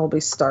Glennon will be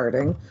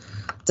starting.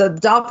 The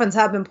Dolphins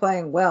have been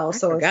playing well,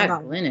 so it's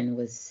not. Glennon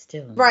was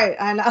still right.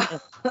 I know.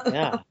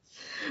 Yeah.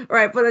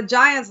 Right, but the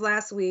Giants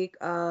last week,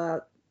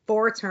 4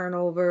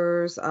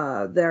 turnovers.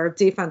 Their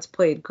defense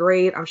played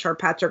great. I'm sure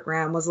Patrick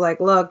Graham was like,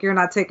 "Look, you're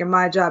not taking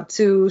my job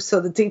too, so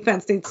the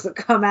defense needs to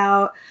come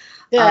out."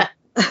 Yeah.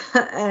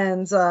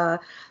 And the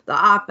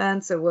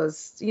offense, it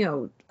was,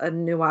 a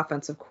new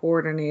offensive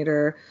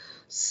coordinator.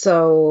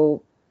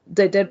 So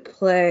they did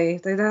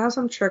have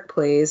some trick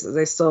plays.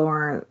 They still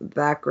weren't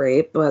that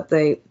great, but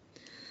they,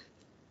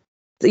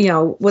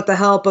 with the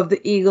help of the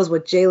Eagles,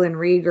 with Jalen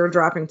Reagor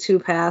dropping 2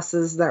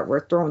 passes that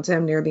were thrown to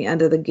him near the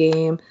end of the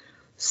game,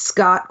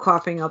 Scott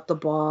coughing up the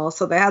ball.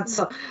 So they had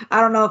some, I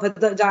don't know if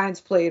the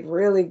Giants played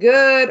really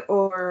good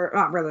or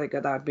not really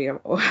good. That would be, I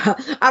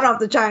don't know if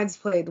the Giants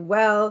played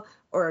well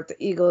or if the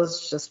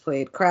Eagles just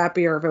played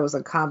crappy or if it was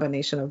a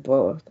combination of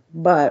both.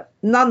 But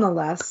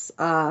nonetheless,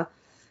 the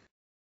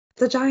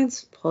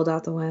Giants pulled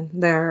out the win.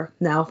 They're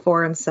now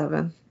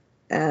 4-7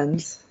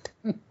 and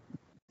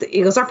the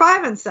Eagles are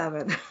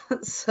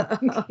 5-7. So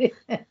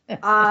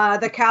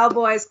the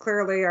Cowboys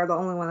clearly are the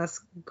only one that's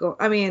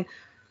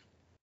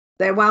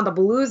they wound up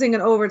losing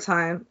in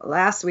overtime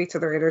last week to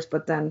the Raiders,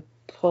 but then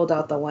played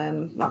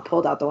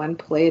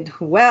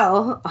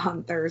well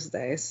on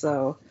Thursday.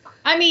 So,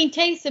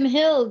 Taysom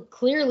Hill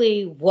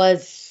clearly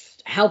was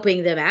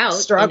helping them out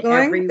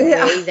struggling in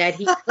every way that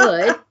he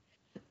could.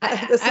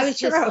 I was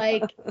just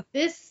like,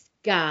 this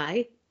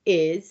guy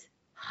is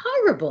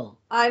horrible.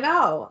 I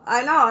know.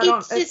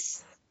 It's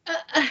just,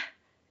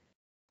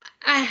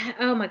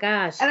 oh my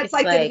gosh. And it's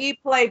like, did he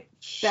play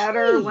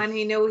better when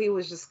he knew he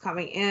was just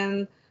coming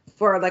in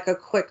for like a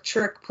quick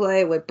trick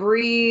play with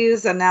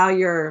Breeze, and now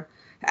and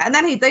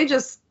then they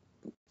just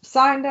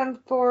signed him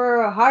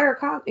for a higher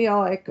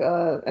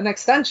an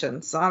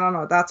extension. So I don't know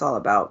what that's all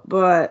about,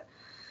 but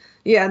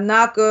yeah,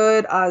 not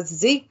good.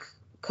 Zeke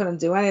couldn't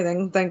do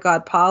anything. Thank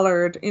God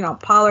Pollard,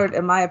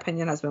 in my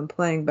opinion, has been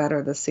playing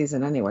better this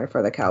season anyway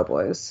for the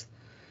Cowboys.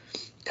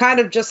 Kind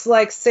of just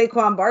like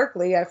Saquon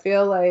Barkley, I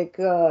feel like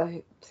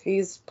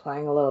he's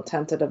playing a little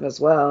tentative as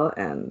well.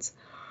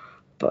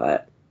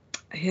 But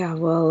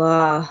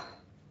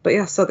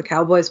so the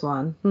Cowboys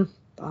won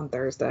on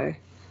Thursday.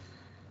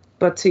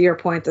 But to your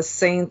point, the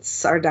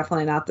Saints are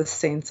definitely not the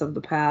Saints of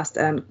the past.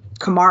 And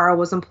Kamara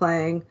wasn't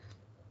playing.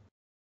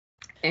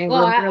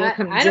 Ingram really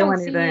couldn't do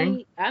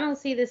anything. I don't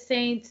see the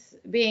Saints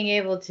being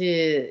able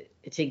to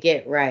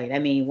get right.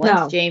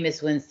 Once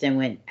Jameis Winston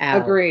went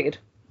out. Agreed.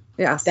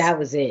 Yes. That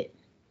was it.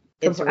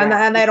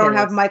 And they don't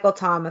have Michael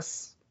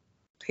Thomas.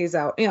 He's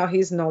out.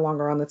 He's no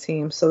longer on the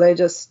team. So they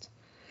don't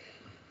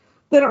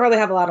really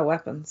have a lot of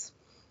weapons.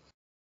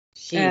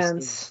 Jeez.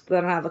 And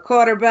they don't have a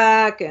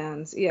quarterback,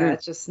 and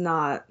it's just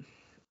not.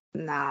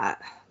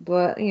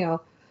 But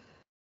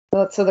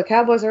so the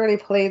Cowboys already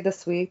played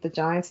this week. The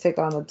Giants take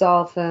on the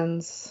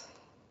Dolphins,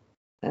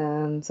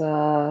 and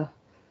the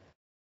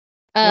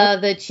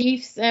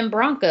Chiefs and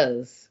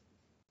Broncos.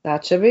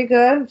 That should be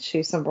good.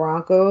 Chiefs and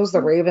Broncos,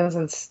 the Ravens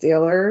and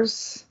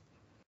Steelers.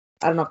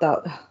 I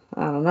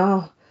don't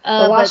know.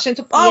 The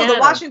Washington Seattle, the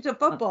Washington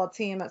football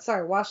team.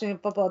 Sorry, Washington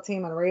football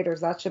team and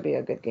Raiders. That should be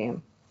a good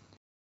game.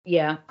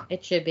 Yeah,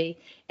 it should be.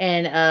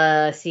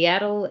 And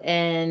Seattle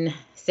and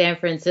San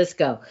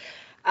Francisco.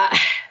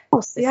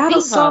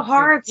 Seattle's so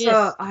hard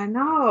to. I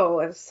know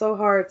it's so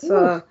hard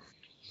to.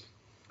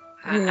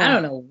 I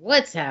don't know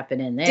what's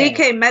happening there.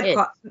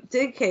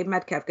 DK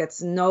Metcalf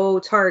gets no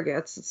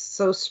targets. It's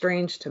so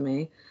strange to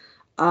me.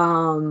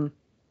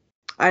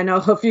 I know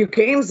a few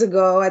games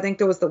ago, I think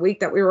there was the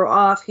week that we were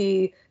off,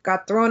 he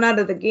got thrown out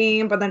of the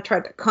game, but then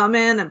tried to come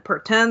in and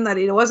pretend that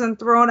he wasn't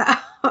thrown out.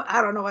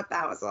 I don't know what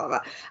that was all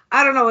about.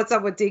 I don't know what's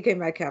up with DK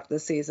Metcalf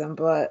this season,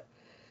 but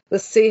the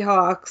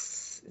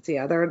Seahawks,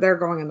 yeah, they're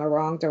going in the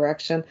wrong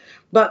direction.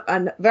 But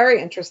a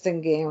very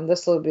interesting game.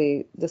 This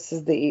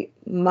is the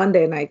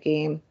Monday night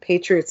game,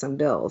 Patriots and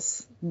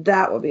Bills.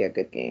 That will be a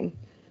good game.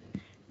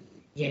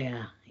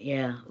 Yeah.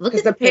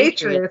 Because the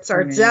Patriots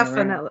are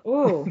definitely.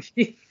 Ooh.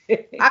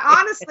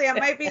 Honestly, it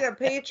might be the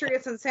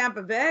Patriots and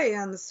Tampa Bay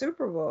in the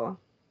Super Bowl.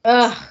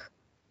 Ugh.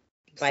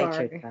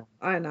 Sorry.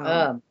 I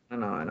know. I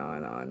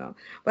know.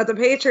 But the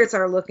Patriots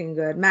are looking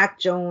good. Mac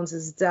Jones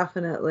is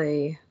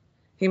definitely.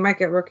 He might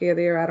get Rookie of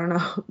the Year. I don't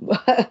know.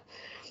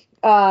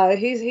 But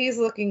he's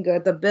looking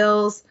good. The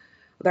Bills.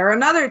 They're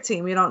another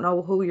team. You don't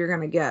know who you're going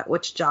to get.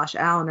 Which Josh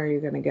Allen are you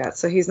going to get?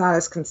 So he's not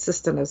as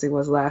consistent as he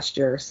was last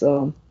year.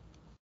 So.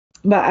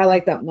 But I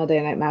like that Monday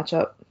night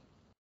matchup.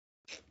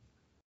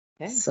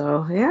 Okay.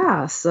 So,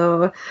 yeah.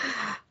 So,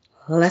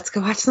 let's go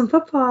watch some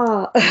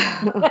football. Let's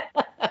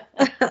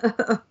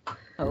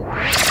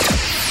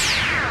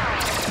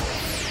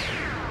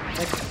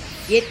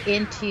get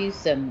into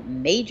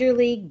some Major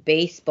League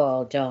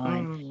Baseball,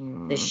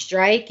 Dawn. The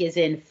strike is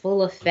in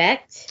full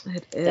effect.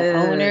 The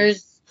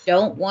owners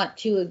don't want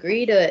to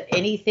agree to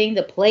anything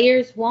the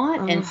players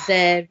want and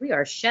said, we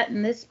are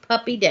shutting this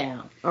puppy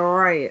down. All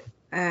right.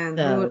 And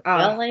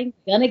y'all ain't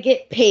gonna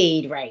get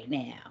paid right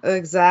now.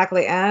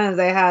 Exactly. And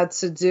they had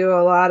to do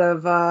a lot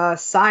of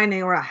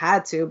signing, or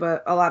had to,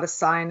 but a lot of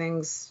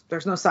signings.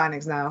 There's no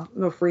signings now,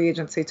 no free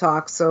agency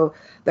talk. So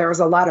there was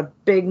a lot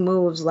of big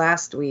moves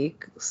last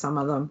week. Some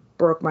of them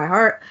broke my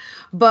heart.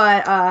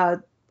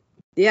 But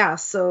yeah,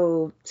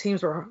 so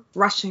teams were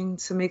rushing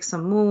to make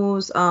some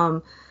moves.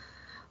 Marcus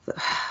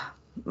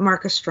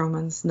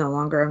Stroman's no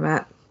longer a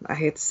Met. I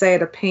hate to say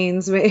it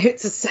pains me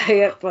to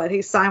say it, but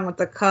he signed with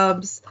the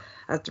Cubs.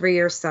 A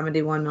 3-year,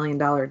 $71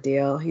 million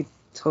deal. He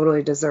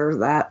totally deserves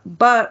that.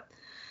 But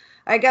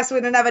I guess we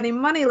didn't have any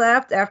money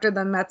left after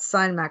the Mets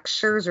signed Max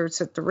Scherzer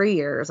to 3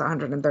 years,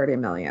 $130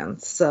 million.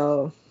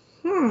 So,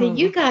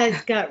 you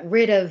guys got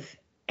rid of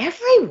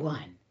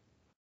everyone.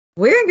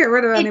 We didn't get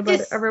rid of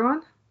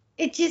everyone.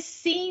 It just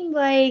seemed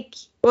like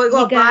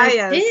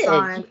Baez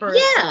signed for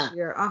this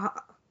year.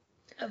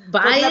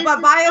 Baez,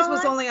 but Baez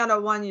was only on a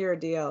 1-year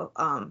deal.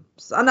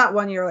 So not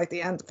 1 year, like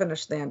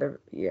finished the end of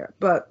the year,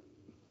 but.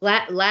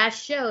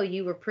 Last show,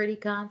 you were pretty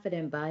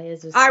confident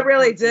Baez was. I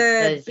really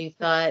did, because you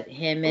thought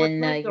him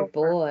and your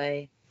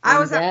boy. I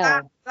was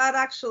that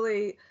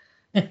actually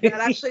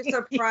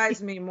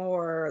surprised me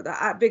more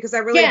because I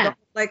really don't,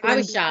 like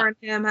when Dawn and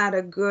him had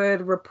a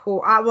good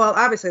rapport. Well,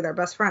 obviously they're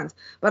best friends,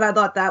 but I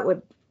thought that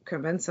would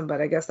convince him.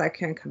 But I guess I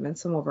can't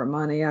convince him over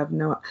money.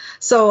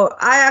 So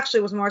I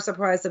actually was more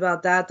surprised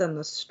about that than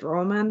the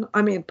Stroman.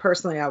 I mean,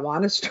 personally, I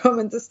wanted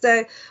Stroman to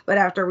stay, but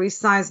after we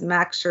signed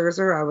Max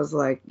Scherzer, I was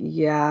like,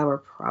 yeah, we're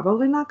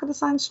probably not going to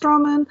sign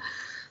Stroman.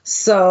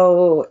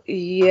 So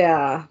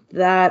yeah,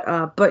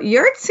 that. But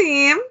your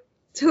team,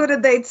 who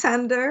did they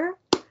tender?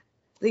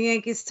 The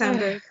Yankees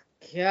tendered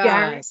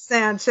Gary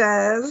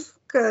Sanchez,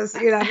 because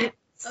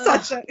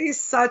he's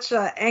such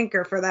a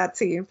anchor for that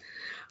team.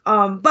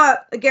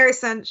 But Gary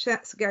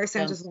Sanchez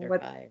went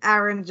with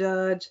Aaron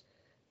Judge,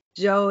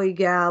 Joey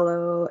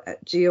Gallo,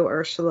 Gio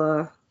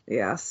Urshela.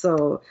 Yeah,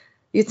 so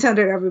you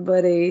tendered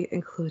everybody,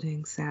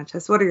 including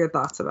Sanchez. What are your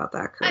thoughts about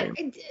that,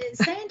 Kareem?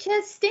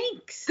 Sanchez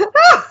stinks.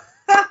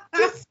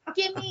 Just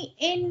give me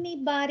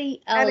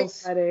anybody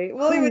else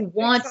who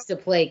wants to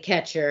play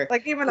catcher.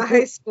 Like even a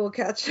high school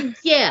catcher.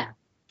 Yeah.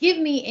 Give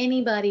me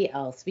anybody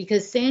else,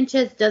 because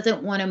Sanchez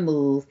doesn't want to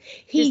move.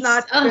 He's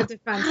not good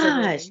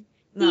defensively.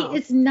 No. He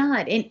is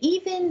not. And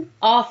even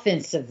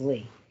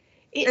offensively,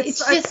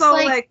 it's just so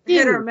like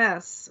hit or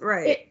miss.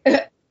 Right.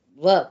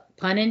 Look,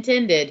 pun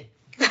intended,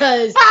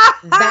 because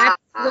that's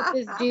what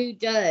this dude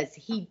does.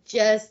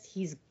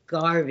 He's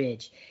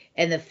garbage.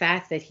 And the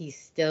fact that he's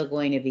still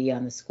going to be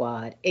on the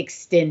squad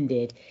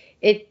extended,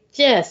 it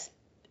just,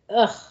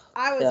 I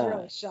was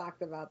really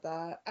shocked about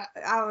that.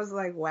 I was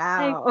like,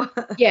 wow.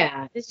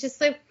 Yeah, it's just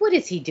like, what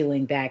is he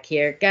doing back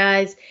here,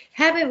 guys?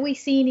 Haven't we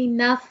seen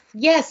enough?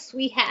 Yes,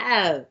 we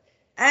have.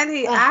 And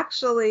he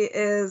actually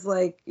is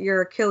like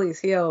your Achilles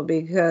heel,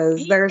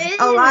 because there's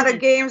a lot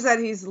of games that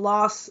he's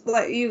lost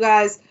that you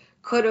guys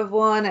could have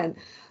won. And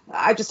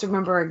I just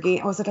remember a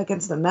game, was it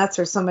against the Mets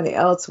or somebody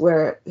else,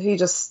 where he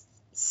just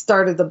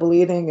started the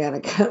bleeding,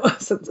 and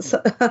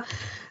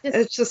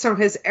it's just from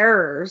his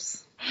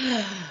errors.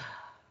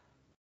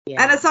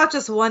 Yeah. And it's not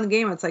just one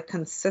game, it's like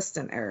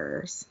consistent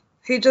errors.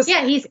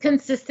 He's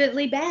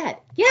consistently bad.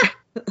 Yeah.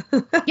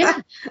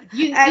 Yeah, And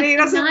you he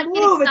doesn't cannot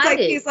get move. It's like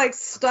excited. he's like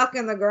stuck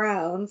in the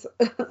ground.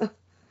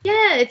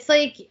 Yeah, it's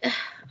like,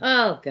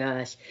 oh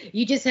gosh,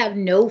 you just have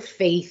no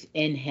faith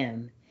in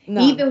him.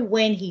 None. Even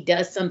when he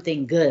does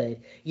something good,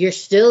 you're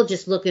still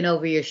just looking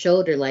over your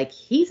shoulder like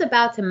he's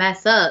about to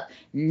mess up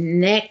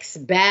next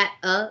bat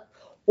up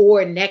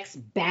or next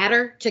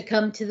batter to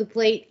come to the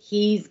plate.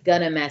 He's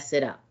gonna mess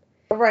it up.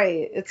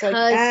 Right. It's like,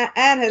 Cause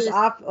and his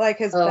just,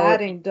 his oh,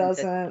 batting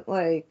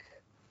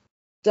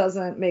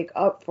doesn't make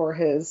up for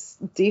his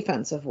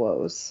defensive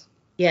woes.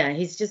 yeah,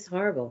 he's just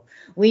horrible.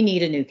 We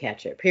need a new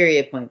catcher,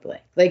 period, point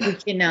blank. Like we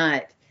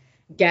cannot.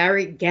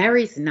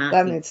 Gary's not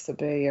That the. needs to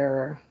be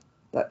your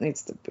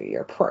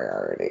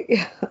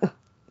priority.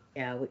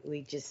 Yeah,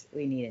 we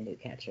need a new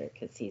catcher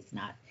because he's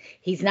not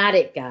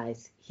it,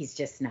 guys. He's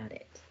just not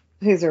it.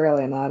 He's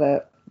really not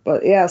it.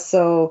 But yeah,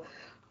 so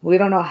we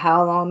don't know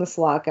how long this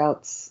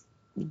lockout's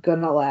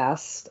gonna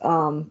last.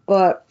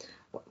 But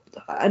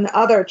in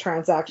other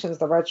transactions,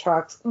 the Red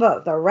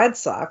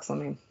Sox,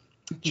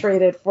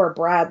 traded for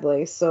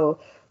Bradley. So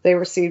they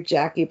received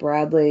Jackie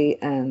Bradley,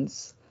 and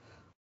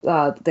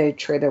they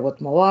traded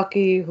with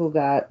Milwaukee, who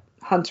got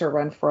Hunter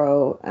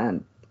Renfroe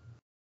and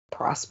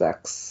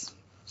prospects.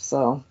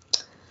 So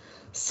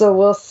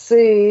we'll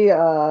see.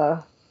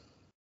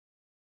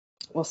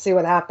 We'll see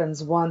what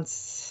happens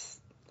once.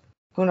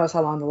 Who knows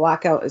how long the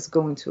lockout is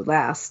going to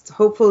last?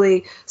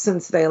 Hopefully,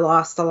 since they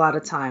lost a lot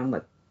of time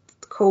with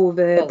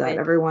COVID. That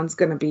everyone's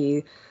going to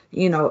be,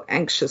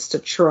 anxious to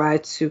try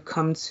to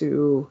come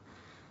to,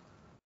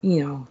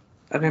 an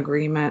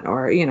agreement,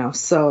 or,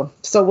 so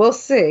we'll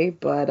see.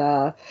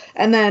 But,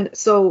 and then,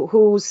 so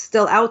who's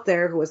still out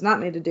there who has not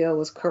made a deal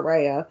was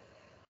Correa.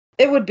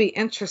 It would be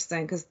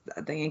interesting because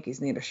the Yankees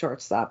need a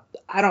shortstop.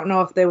 I don't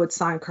know if they would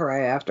sign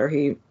Correa after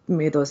he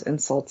made those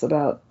insults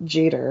about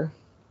Jeter,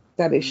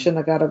 that he shouldn't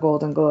have got a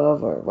Golden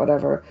Glove or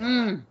whatever.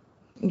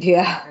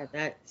 Yeah,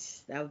 that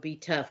would be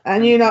tough.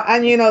 And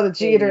the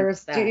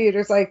Jeter's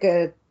like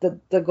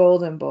the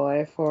golden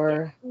boy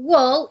for.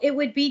 Well, it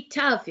would be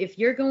tough if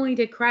you're going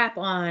to crap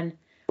on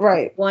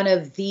one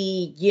of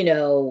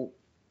the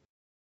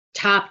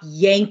top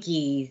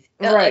Yankees.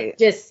 Right.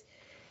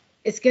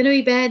 It's going to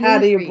be bad news. How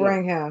do you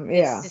bring him?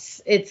 Yeah.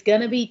 It's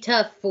going to be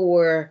tough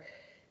for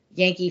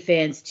Yankee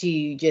fans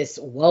to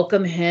just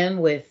welcome him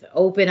with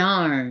open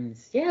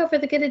arms. Yeah, for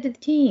the good of the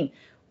team.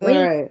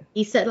 Wait,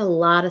 he said a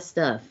lot of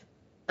stuff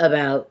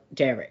about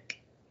Derek.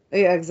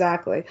 Yeah,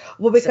 exactly.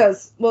 Well,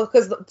 because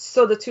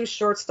the two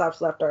shortstops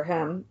left are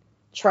him,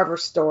 Trevor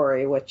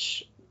Story,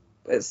 which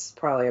is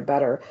probably a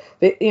better,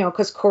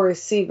 because Corey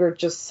Seager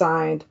just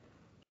signed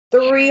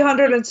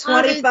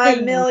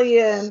 $325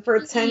 million for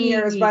 10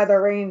 years by the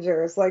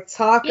Rangers. Like,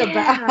 talk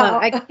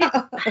about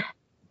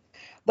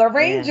the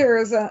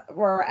Rangers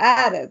were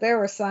at it. They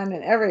were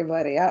signing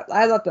everybody.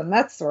 I thought the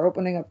Mets were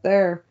opening up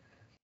their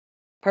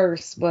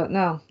purse, but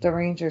no, the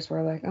Rangers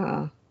were like,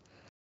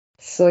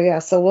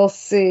 So we'll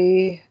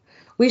see.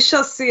 We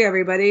shall see,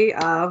 everybody.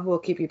 We'll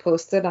keep you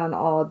posted on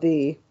all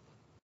the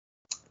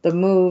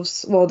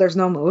moves. Well, there's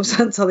no moves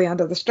until the end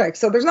of the strike.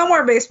 So there's no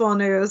more baseball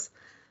news,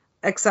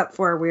 except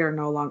for we are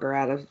no longer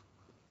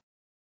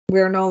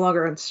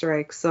in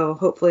strike. So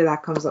hopefully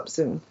that comes up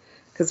soon,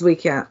 because we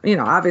can't,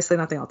 obviously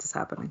nothing else is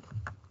happening.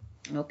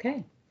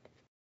 Okay.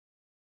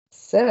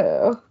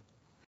 So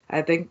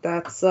I think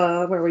that's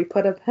where we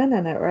put a pin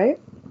in it, right?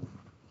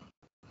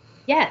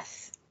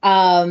 Yes.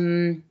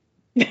 I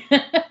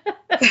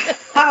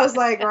was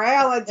like,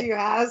 Rayla, do you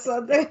have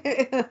something?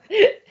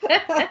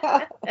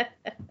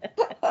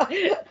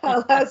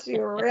 Unless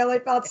you really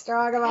felt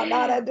strong about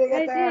not ending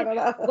it there. I don't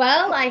know.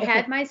 Well, I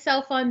had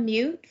myself on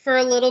mute for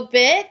a little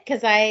bit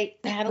because I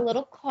had a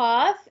little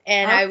cough,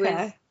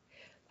 and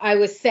I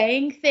was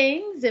saying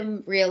things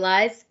and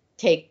realized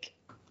take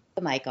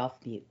the mic off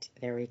mute.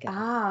 There we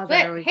go.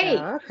 There we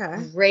go.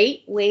 Okay.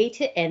 Great way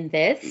to end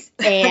this.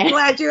 And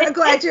glad you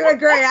agree.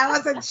 I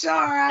wasn't sure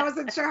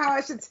how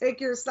I should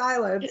take your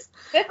silence.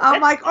 I'm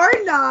like, or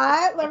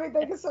not. Let me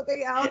think of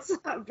something else.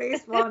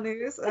 Baseball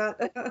news.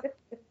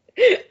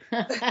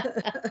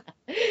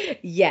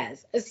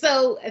 Yes.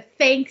 So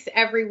thanks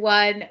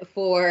everyone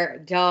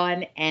for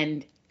Dawn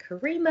and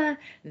Kariemah.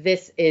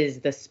 This is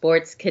the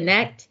Sports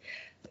Connect.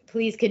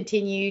 Please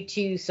continue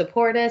to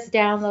support us,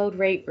 download,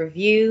 rate,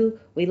 review.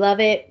 We love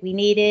it. We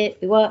need it.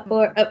 We want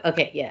more. Oh,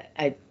 okay, yeah,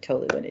 I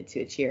totally went into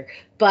a cheer.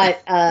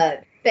 But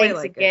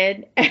thanks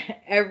again,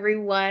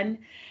 everyone.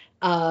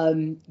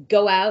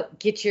 Go out,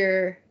 get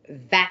your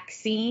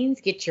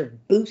vaccines, get your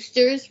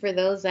boosters for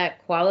those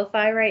that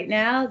qualify right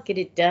now. Get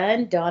it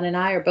done. Dawn and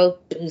I are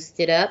both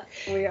boosted up.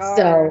 We are.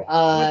 So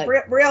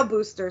real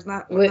boosters,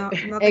 nothing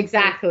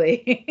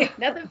exactly. Fake.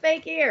 Nothing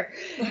fake here.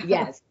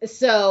 Yes.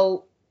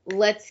 So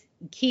let's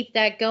keep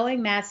that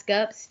going. Mask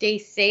up, stay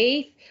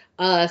safe,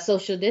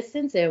 social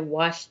distance, and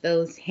wash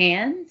those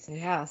hands.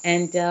 Yes.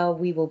 And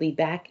we will be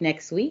back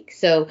next week.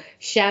 So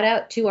shout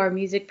out to our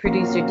music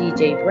producer,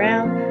 DJ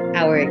Brown,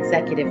 our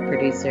executive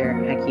producer,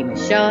 Hakima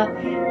Shaw,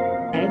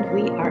 and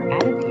we are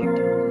out of here.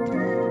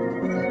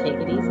 So take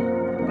it easy.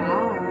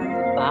 Bye.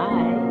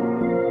 Bye.